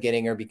gigs I'm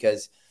getting are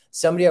because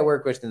somebody I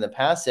worked with in the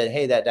past said,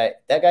 hey, that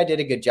guy did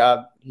a good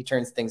job. He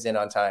turns things in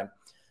on time.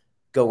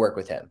 Go work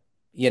with him,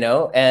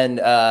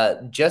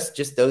 and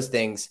just those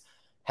things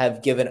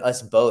have given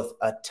us both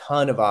a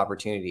ton of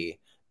opportunity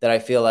that I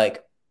feel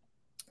like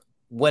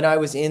when I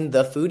was in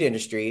the food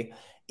industry,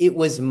 it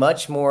was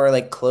much more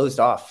like closed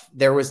off.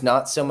 There was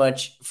not so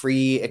much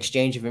free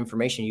exchange of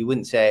information. You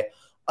wouldn't say,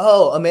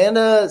 oh,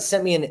 Amanda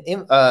sent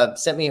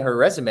me her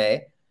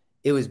resume.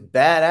 It was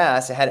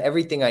badass. It had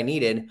everything I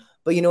needed.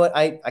 But you know what?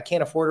 I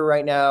can't afford her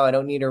right now. I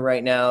don't need her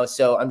right now.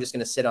 So I'm just going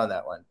to sit on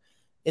that one.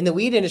 In the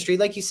weed industry,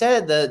 like you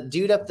said, the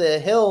dude up the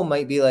hill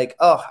might be like,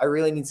 oh, I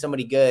really need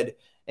somebody good.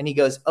 And he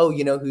goes, oh,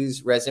 you know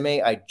whose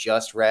resume I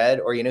just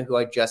read, or you know who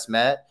I just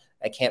met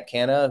at Camp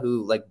Canna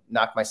who like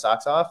knocked my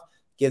socks off?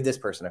 Give this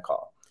person a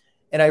call.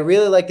 And I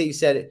really like that you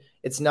said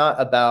it's not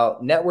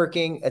about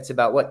networking. It's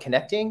about what?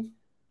 Connecting.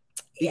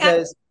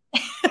 Because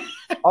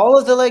all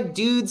of the like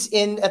dudes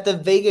at the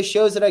Vegas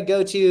shows that I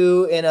go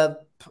to in a,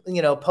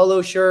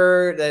 polo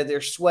shirt,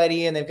 they're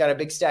sweaty and they've got a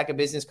big stack of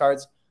business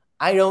cards.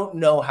 I don't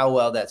know how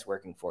well that's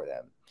working for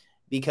them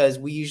because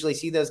we usually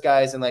see those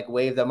guys and like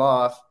wave them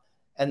off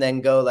and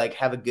then go like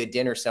have a good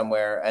dinner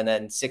somewhere. And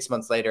then 6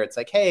 months later, it's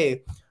like,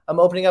 hey, I'm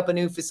opening up a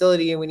new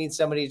facility and we need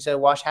somebody to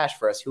wash hash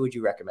for us. Who would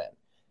you recommend?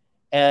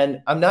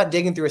 And I'm not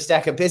digging through a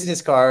stack of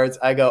business cards.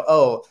 I go,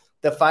 oh,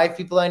 the 5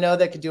 people I know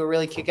that could do a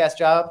really kick-ass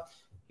job,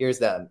 here's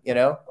them,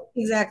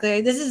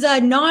 Exactly. This is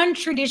a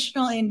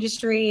non-traditional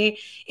industry.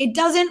 It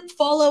doesn't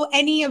follow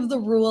any of the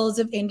rules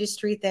of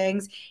industry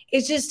things.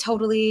 It's just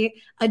totally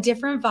a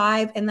different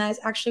vibe. And that's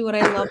actually what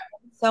I love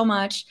so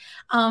much.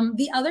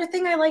 The other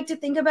thing I like to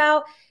think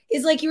about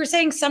is, like you were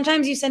saying,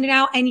 sometimes you send it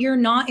out and you're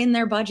not in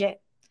their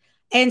budget.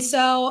 And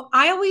so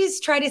I always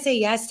try to say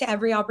yes to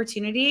every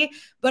opportunity,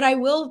 but I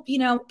will,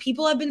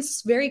 people have been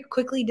very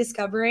quickly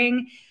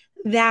discovering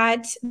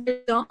that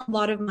there's not a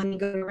lot of money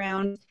going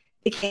around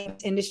the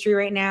cannabis industry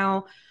right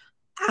now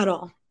at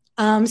all.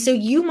 So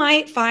you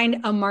might find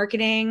a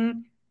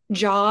marketing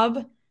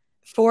job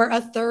for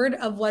a third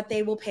of what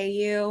they will pay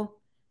you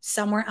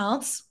somewhere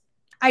else.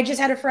 I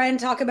just had a friend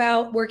talk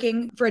about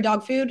working for a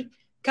dog food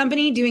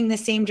company doing the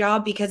same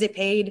job because it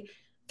paid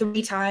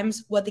 3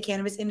 times what the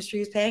cannabis industry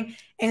is paying,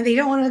 and they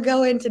don't want to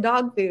go into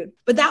dog food.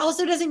 But that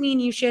also doesn't mean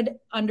you should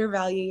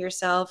undervalue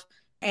yourself.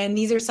 And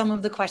these are some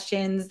of the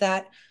questions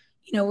that,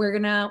 we're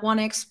going to want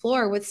to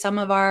explore with some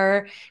of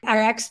our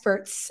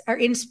experts, our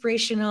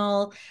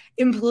inspirational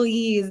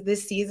employees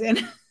this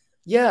season.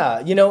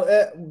 Yeah.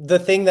 The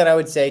thing that I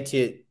would say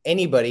to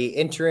anybody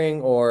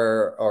entering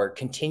or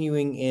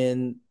continuing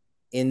in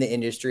the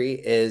industry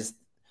is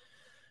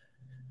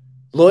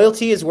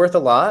loyalty is worth a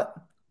lot,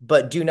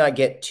 but do not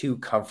get too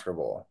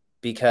comfortable,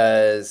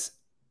 because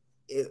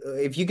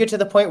if you get to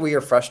the point where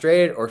you're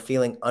frustrated or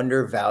feeling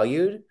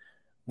undervalued,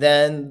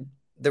 then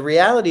the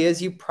reality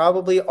is you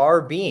probably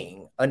are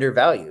being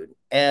undervalued.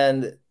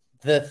 And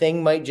the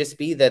thing might just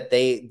be that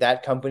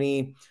that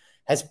company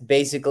has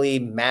basically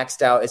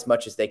maxed out as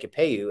much as they could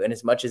pay you. And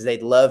as much as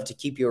they'd love to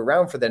keep you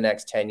around for the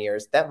next 10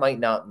 years, that might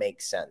not make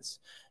sense.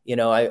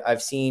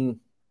 I've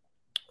seen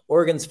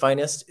Oregon's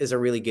Finest is a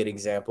really good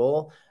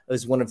example. It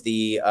was one of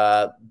the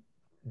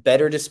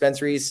better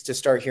dispensaries to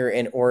start here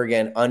in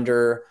Oregon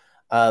under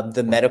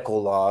the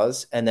medical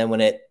laws. And then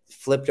when it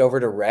flipped over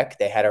to rec,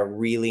 they had a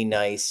really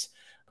nice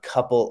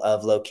couple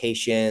of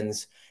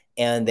locations,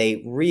 and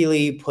they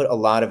really put a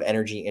lot of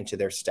energy into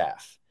their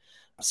staff.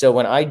 So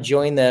when I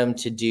joined them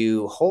to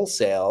do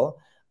wholesale,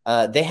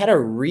 they had a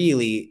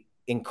really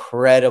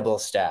incredible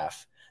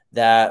staff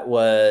that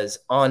was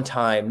on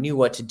time, knew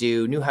what to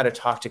do, knew how to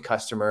talk to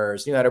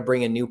customers, knew how to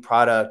bring a new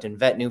product and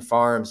vet new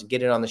farms and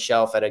get it on the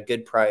shelf at a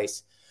good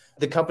price.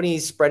 The company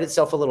spread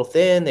itself a little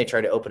thin. They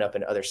tried to open up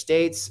in other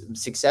states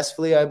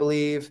successfully, I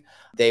believe.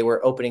 They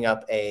were opening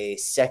up a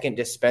second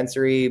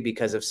dispensary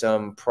because of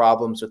some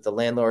problems with the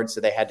landlord. So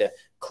they had to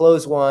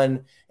close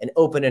one and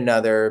open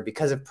another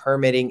because of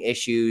permitting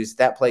issues.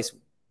 That place,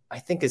 I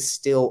think, is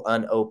still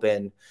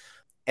unopened.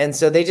 And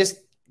so they just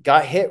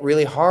got hit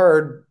really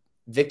hard,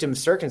 victim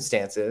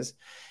circumstances,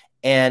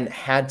 and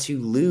had to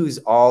lose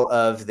all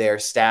of their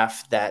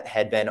staff that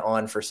had been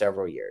on for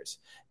several years.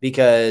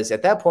 Because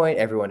at that point,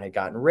 everyone had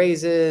gotten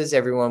raises.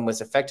 Everyone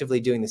was effectively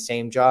doing the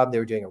same job. They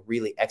were doing a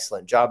really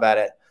excellent job at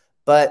it.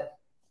 But,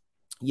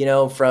 you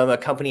know, from a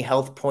company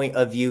health point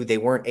of view, they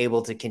weren't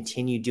able to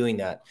continue doing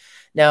that.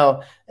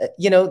 Now,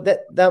 you know,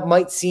 that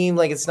might seem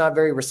like it's not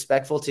very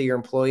respectful to your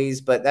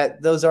employees,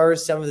 but those are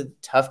some of the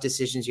tough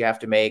decisions you have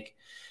to make.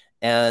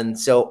 And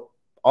so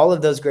all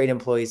of those great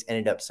employees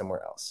ended up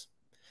somewhere else.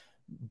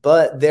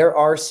 But there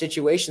are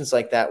situations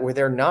like that where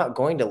they're not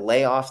going to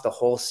lay off the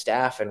whole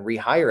staff and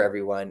rehire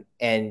everyone.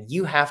 And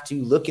you have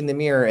to look in the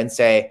mirror and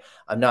say,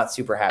 I'm not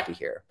super happy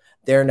here.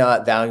 They're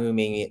not valuing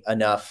me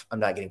enough.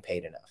 I'm not getting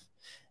paid enough.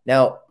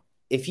 Now,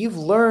 if you've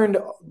learned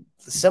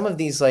some of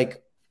these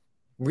like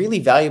really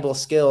valuable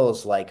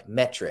skills like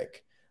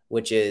metric,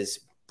 which is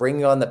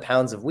bringing on the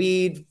pounds of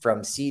weed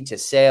from seed to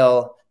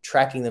sale,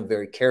 tracking them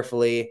very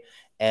carefully,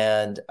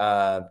 and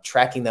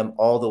tracking them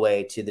all the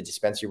way to the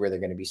dispensary where they're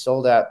going to be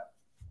sold at.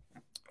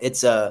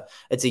 It's a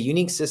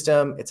unique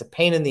system. It's a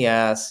pain in the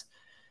ass.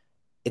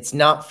 It's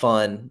not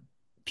fun.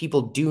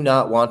 People do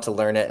not want to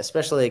learn it,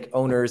 especially like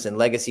owners and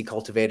legacy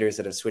cultivators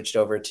that have switched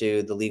over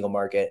to the legal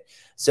market.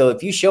 So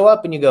if you show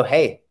up and you go,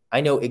 hey,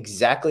 I know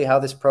exactly how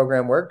this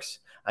program works.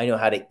 I know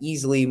how to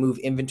easily move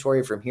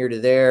inventory from here to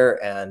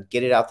there and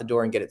get it out the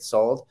door and get it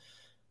sold.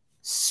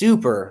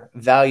 Super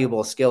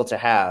valuable skill to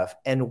have.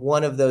 And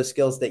one of those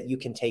skills that you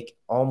can take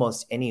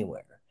almost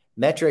anywhere.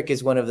 Metric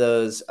is one of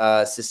those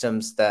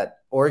systems that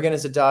Oregon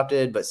has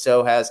adopted, but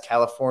so has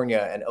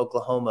California and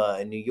Oklahoma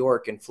and New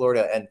York and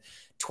Florida and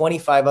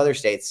 25 other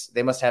states.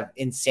 They must have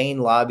insane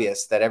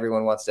lobbyists that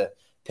everyone wants to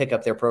pick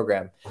up their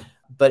program.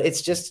 But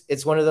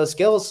it's one of those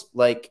skills.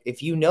 Like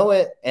if you know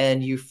it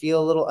and you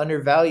feel a little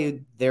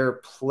undervalued, there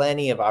are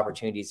plenty of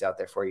opportunities out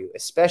there for you,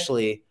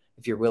 especially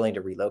if you're willing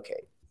to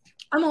relocate.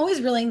 I'm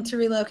always willing to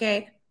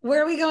relocate.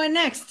 Where are we going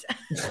next?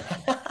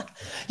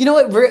 You know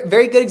what?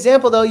 Very good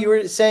example, though. You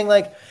were saying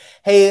like,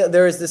 hey,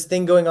 there is this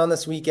thing going on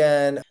this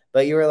weekend,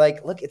 but you were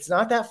like, look, it's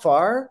not that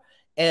far.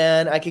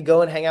 And I could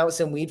go and hang out with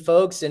some weed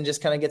folks and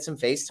just kind of get some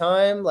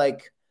FaceTime.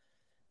 Like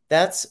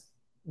that's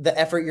the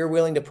effort you're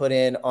willing to put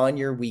in on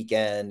your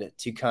weekend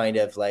to kind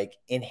of like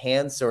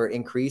enhance or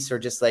increase or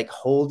just like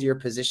hold your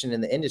position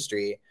in the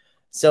industry.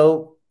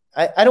 So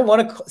I don't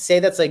want to say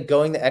that's like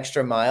going the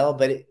extra mile,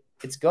 but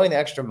it's going the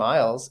extra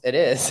miles. It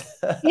is.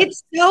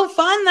 It's so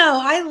fun though.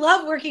 I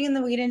love working in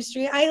the weed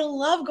industry. I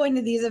love going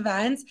to these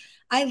events.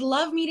 I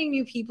love meeting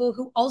new people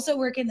who also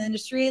work in the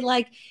industry.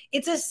 Like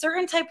it's a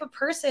certain type of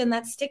person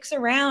that sticks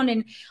around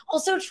and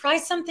also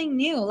tries something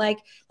new. Like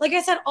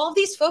I said, all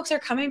these folks are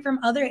coming from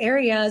other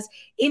areas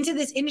into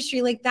this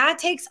industry. Like that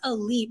takes a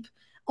leap.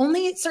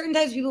 Only certain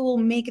types of people will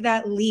make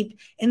that leap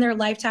in their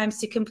lifetimes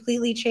to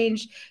completely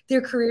change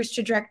their career's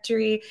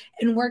trajectory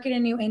and work in a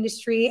new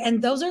industry.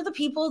 And those are the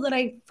people that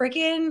I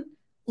freaking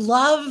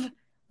love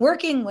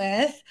working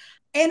with.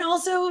 And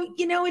also,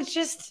 you know,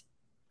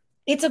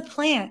 it's a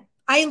plant.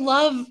 I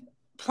love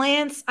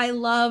plants. I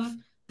love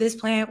this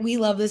plant. We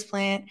love this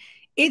plant.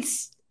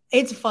 It's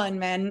fun,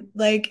 man.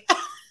 Like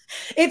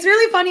it's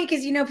really funny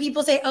because, you know,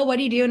 people say, oh, what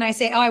do you do? And I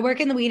say, oh, I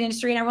work in the weed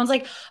industry. And everyone's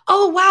like,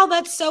 oh, wow,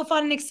 that's so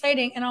fun and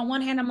exciting. And on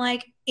one hand, I'm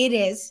like, it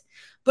is.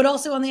 But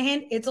also on the other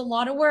hand, it's a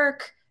lot of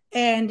work.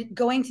 And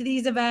going to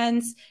these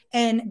events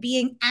and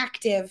being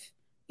active,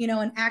 you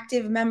know, an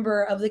active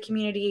member of the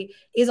community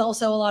is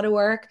also a lot of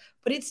work.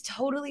 But it's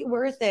totally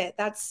worth it.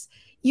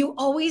 You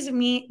always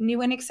meet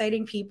new and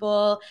exciting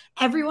people.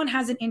 Everyone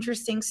has an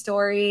interesting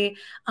story.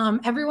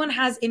 Everyone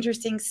has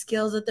interesting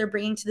skills that they're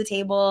bringing to the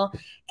table.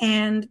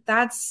 And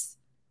that's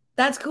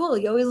cool.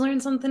 You always learn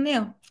something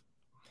new.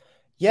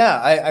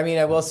 Yeah. I mean,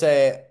 I will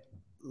say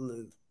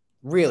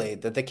really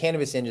that the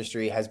cannabis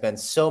industry has been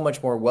so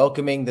much more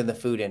welcoming than the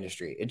food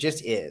industry. It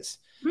just is.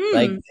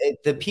 Like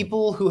the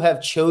people who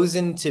have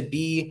chosen to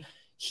be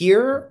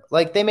here,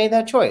 like they made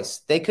that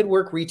choice. They could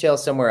work retail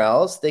somewhere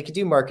else. They could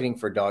do marketing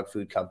for dog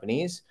food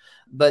companies,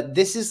 but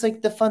this is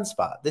like the fun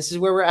spot. This is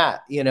where we're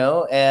at, you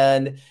know,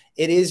 and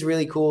it is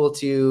really cool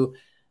to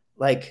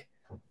like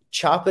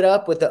chop it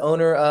up with the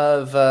owner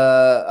of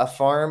a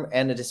farm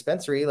and a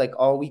dispensary, like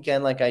all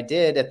weekend, like I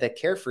did at the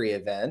Carefree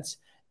event.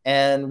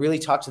 and really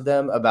talk to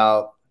them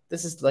about,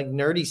 this is like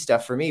nerdy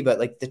stuff for me, but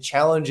like the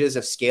challenges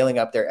of scaling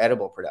up their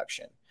edible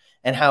production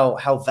and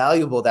how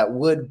valuable that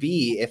would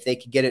be if they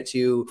could get it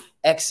to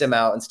X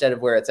amount instead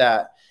of where it's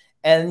at.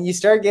 And you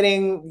start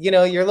getting,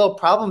 your little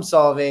problem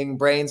solving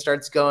brain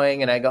starts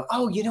going. And I go,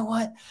 oh, you know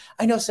what?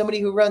 I know somebody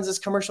who runs this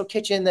commercial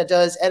kitchen that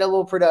does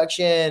edible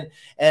production.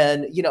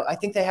 And, I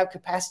think they have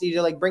capacity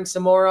to like bring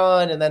some more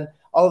on. And then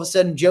all of a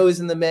sudden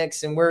Joe's in the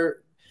mix and we're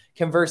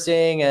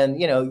conversing,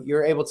 and,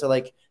 you're able to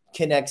like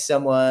connect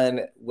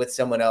someone with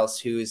someone else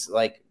who's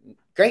like,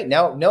 great.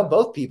 Now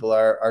both people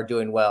are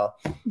doing well.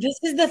 This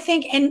is the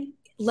thing. And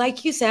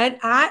like you said,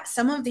 at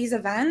some of these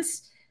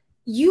events,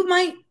 you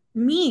might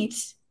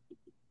meet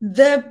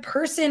the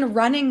person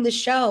running the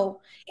show.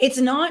 It's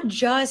not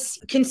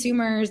just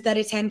consumers that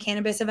attend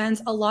cannabis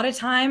events. A lot of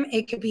time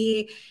it could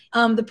be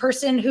the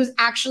person who's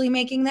actually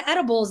making the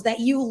edibles that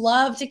you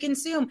love to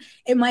consume.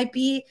 It might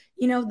be,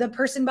 the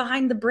person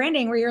behind the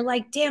branding where you're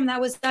like, damn,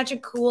 that was such a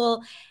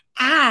cool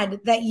ad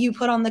that you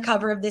put on the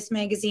cover of this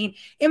magazine.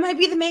 It might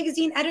be the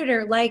magazine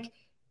editor. Like,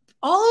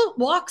 all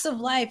walks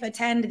of life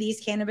attend these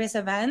cannabis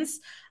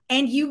events,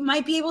 and you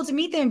might be able to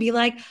meet them and be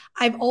like,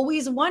 I've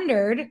always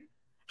wondered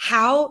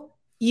how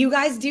you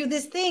guys do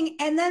this thing.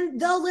 And then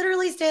they'll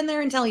literally stand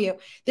there and tell you.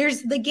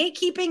 The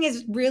gatekeeping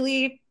is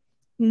really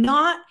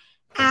not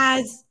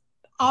as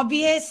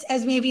obvious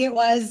as maybe it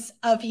was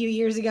a few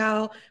years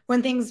ago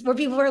where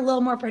people were a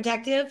little more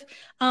protective.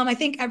 I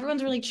think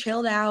everyone's really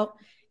chilled out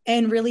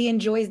and really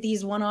enjoys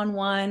these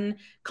one-on-one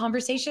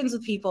conversations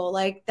with people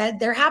like that.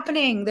 They're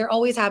happening. They're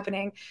always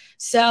happening.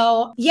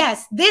 So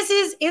yes, this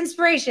is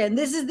inspiration.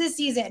 This is this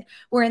season.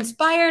 We're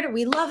inspired.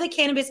 We love the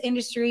cannabis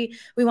industry.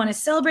 We want to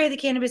celebrate the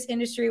cannabis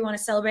industry. We want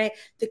to celebrate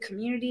the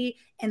community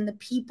and the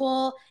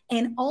people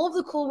and all of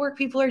the cool work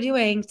people are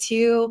doing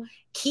to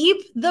keep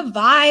the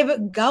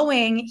vibe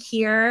going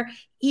here,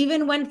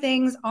 even when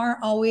things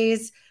aren't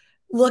always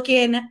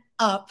looking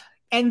up.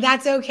 And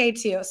that's okay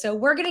too. So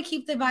we're going to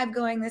keep the vibe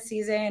going this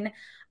season.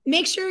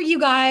 Make sure you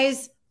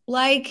guys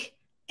like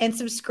and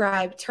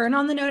subscribe, turn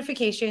on the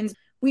notifications.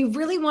 We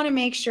really want to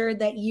make sure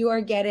that you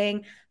are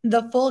getting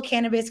the full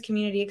cannabis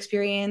community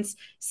experience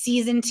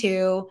season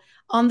 2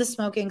 on the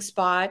Smoking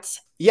Spot.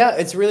 Yeah,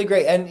 it's really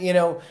great. And,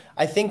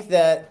 I think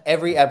that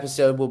every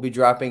episode will be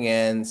dropping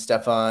in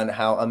stuff on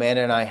how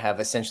Amanda and I have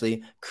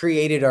essentially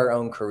created our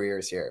own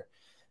careers here.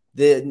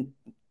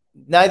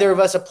 Neither of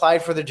us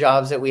applied for the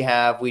jobs that we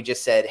have. We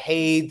just said,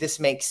 hey, this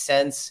makes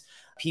sense.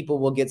 People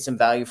will get some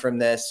value from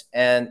this.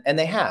 And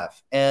they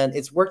have. And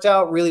it's worked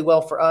out really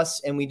well for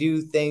us. And we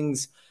do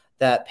things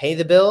that pay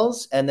the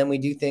bills. And then we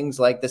do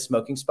things like the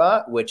Smoking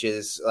Spot, which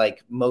is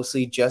like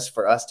mostly just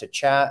for us to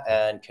chat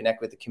and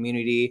connect with the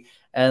community.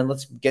 And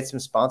let's get some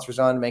sponsors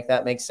on to make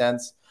that make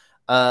sense.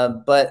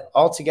 But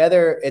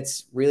altogether,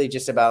 it's really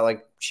just about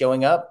like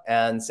showing up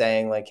and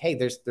saying like, hey,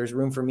 there's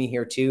room for me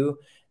here too.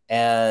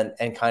 And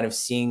kind of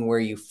seeing where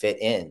you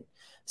fit in.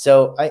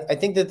 So I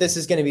think that this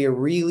is going to be a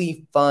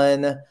really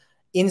fun,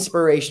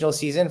 inspirational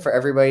season for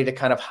everybody to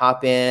kind of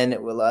hop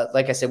in.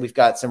 Like I said, we've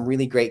got some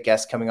really great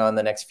guests coming on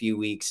the next few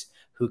weeks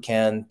who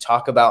can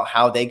talk about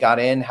how they got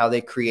in, how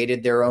they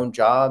created their own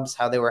jobs,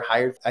 how they were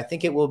hired. I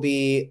think it will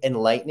be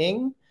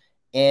enlightening.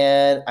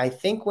 And I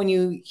think when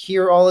you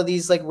hear all of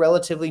these like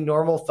relatively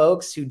normal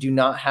folks who do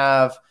not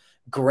have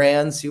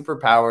grand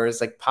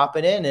superpowers like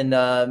popping in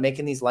and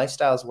making these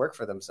lifestyles work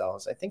for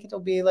themselves, I think it'll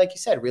be, like you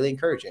said, really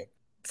encouraging.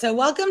 So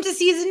welcome to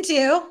season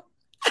 2.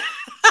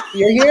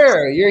 You're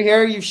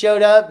here. You've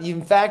showed up.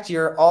 In fact,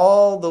 you're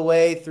all the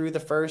way through the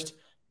first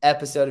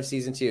episode of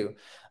season 2.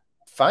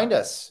 Find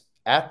us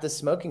at the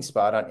Smoking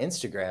Spot on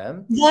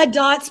Instagram.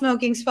 The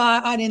 .smoking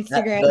spot on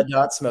Instagram. At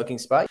the .smoking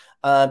spot.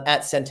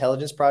 At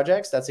Scentelligence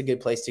Projects. That's a good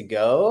place to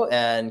go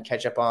and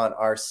catch up on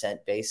our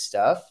scent-based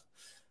stuff.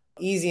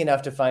 Easy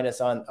enough to find us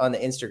on the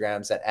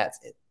Instagrams at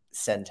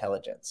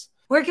Scentelligence.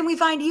 Where can we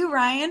find you,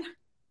 Ryan?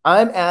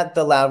 I'm at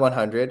the Loud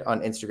 100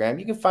 on Instagram.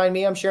 You can find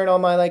me. I'm sharing all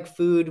my like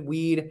food,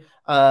 weed,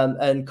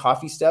 and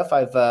coffee stuff.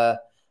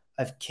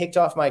 I've kicked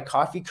off my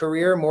coffee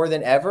career more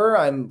than ever.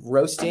 I'm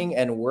roasting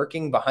and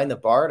working behind the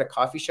bar at a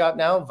coffee shop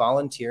now,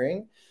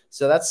 volunteering.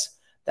 So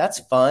that's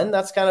fun.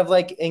 That's kind of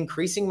like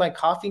increasing my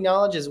coffee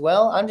knowledge as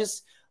well. I'm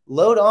just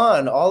load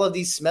on all of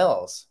these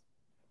smells.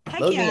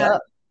 Load me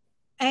up.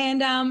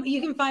 And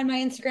you can find my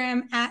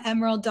Instagram at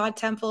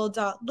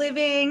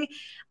emerald.temple.living.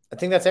 I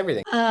think that's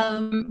everything.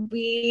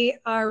 We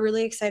are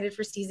really excited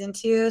for season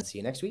 2. See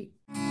you next week.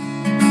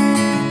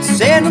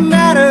 Said no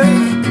matter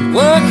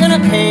what kind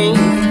of pain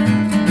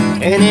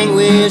and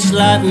anguish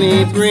life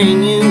may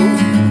bring you,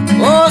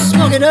 oh,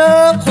 smoke it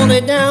up, hold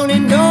it down,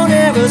 and don't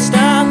ever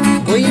stop.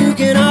 Well, you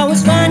can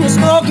always find your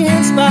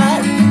smoking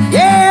spot.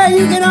 Yeah,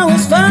 you can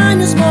always find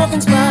your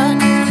smoking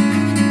spot.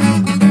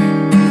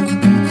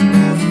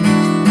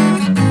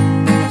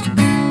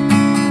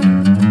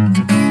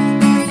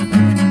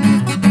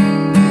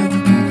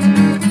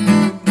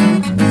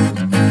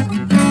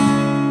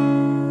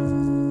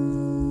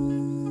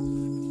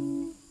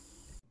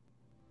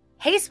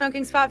 Hey,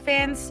 Smoking Spot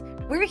fans.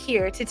 We're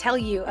here to tell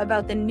you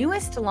about the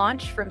newest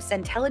launch from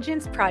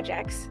Scentelligence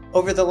projects.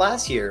 Over the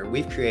last year,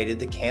 we've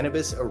created the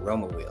Cannabis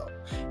Aroma Wheel.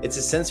 It's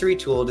a sensory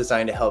tool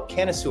designed to help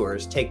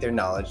connoisseurs take their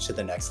knowledge to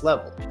the next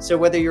level. So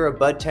whether you're a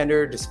bud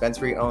tender,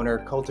 dispensary owner,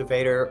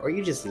 cultivator, or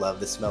you just love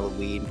the smell of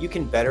weed, you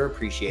can better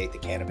appreciate the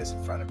cannabis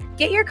in front of you.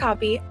 Get your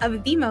copy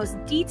of the most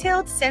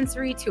detailed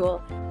sensory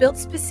tool built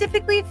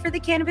specifically for the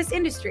cannabis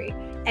industry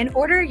and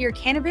order your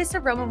Cannabis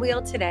Aroma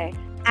Wheel today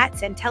at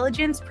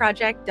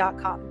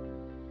Scentelligenceproject.com.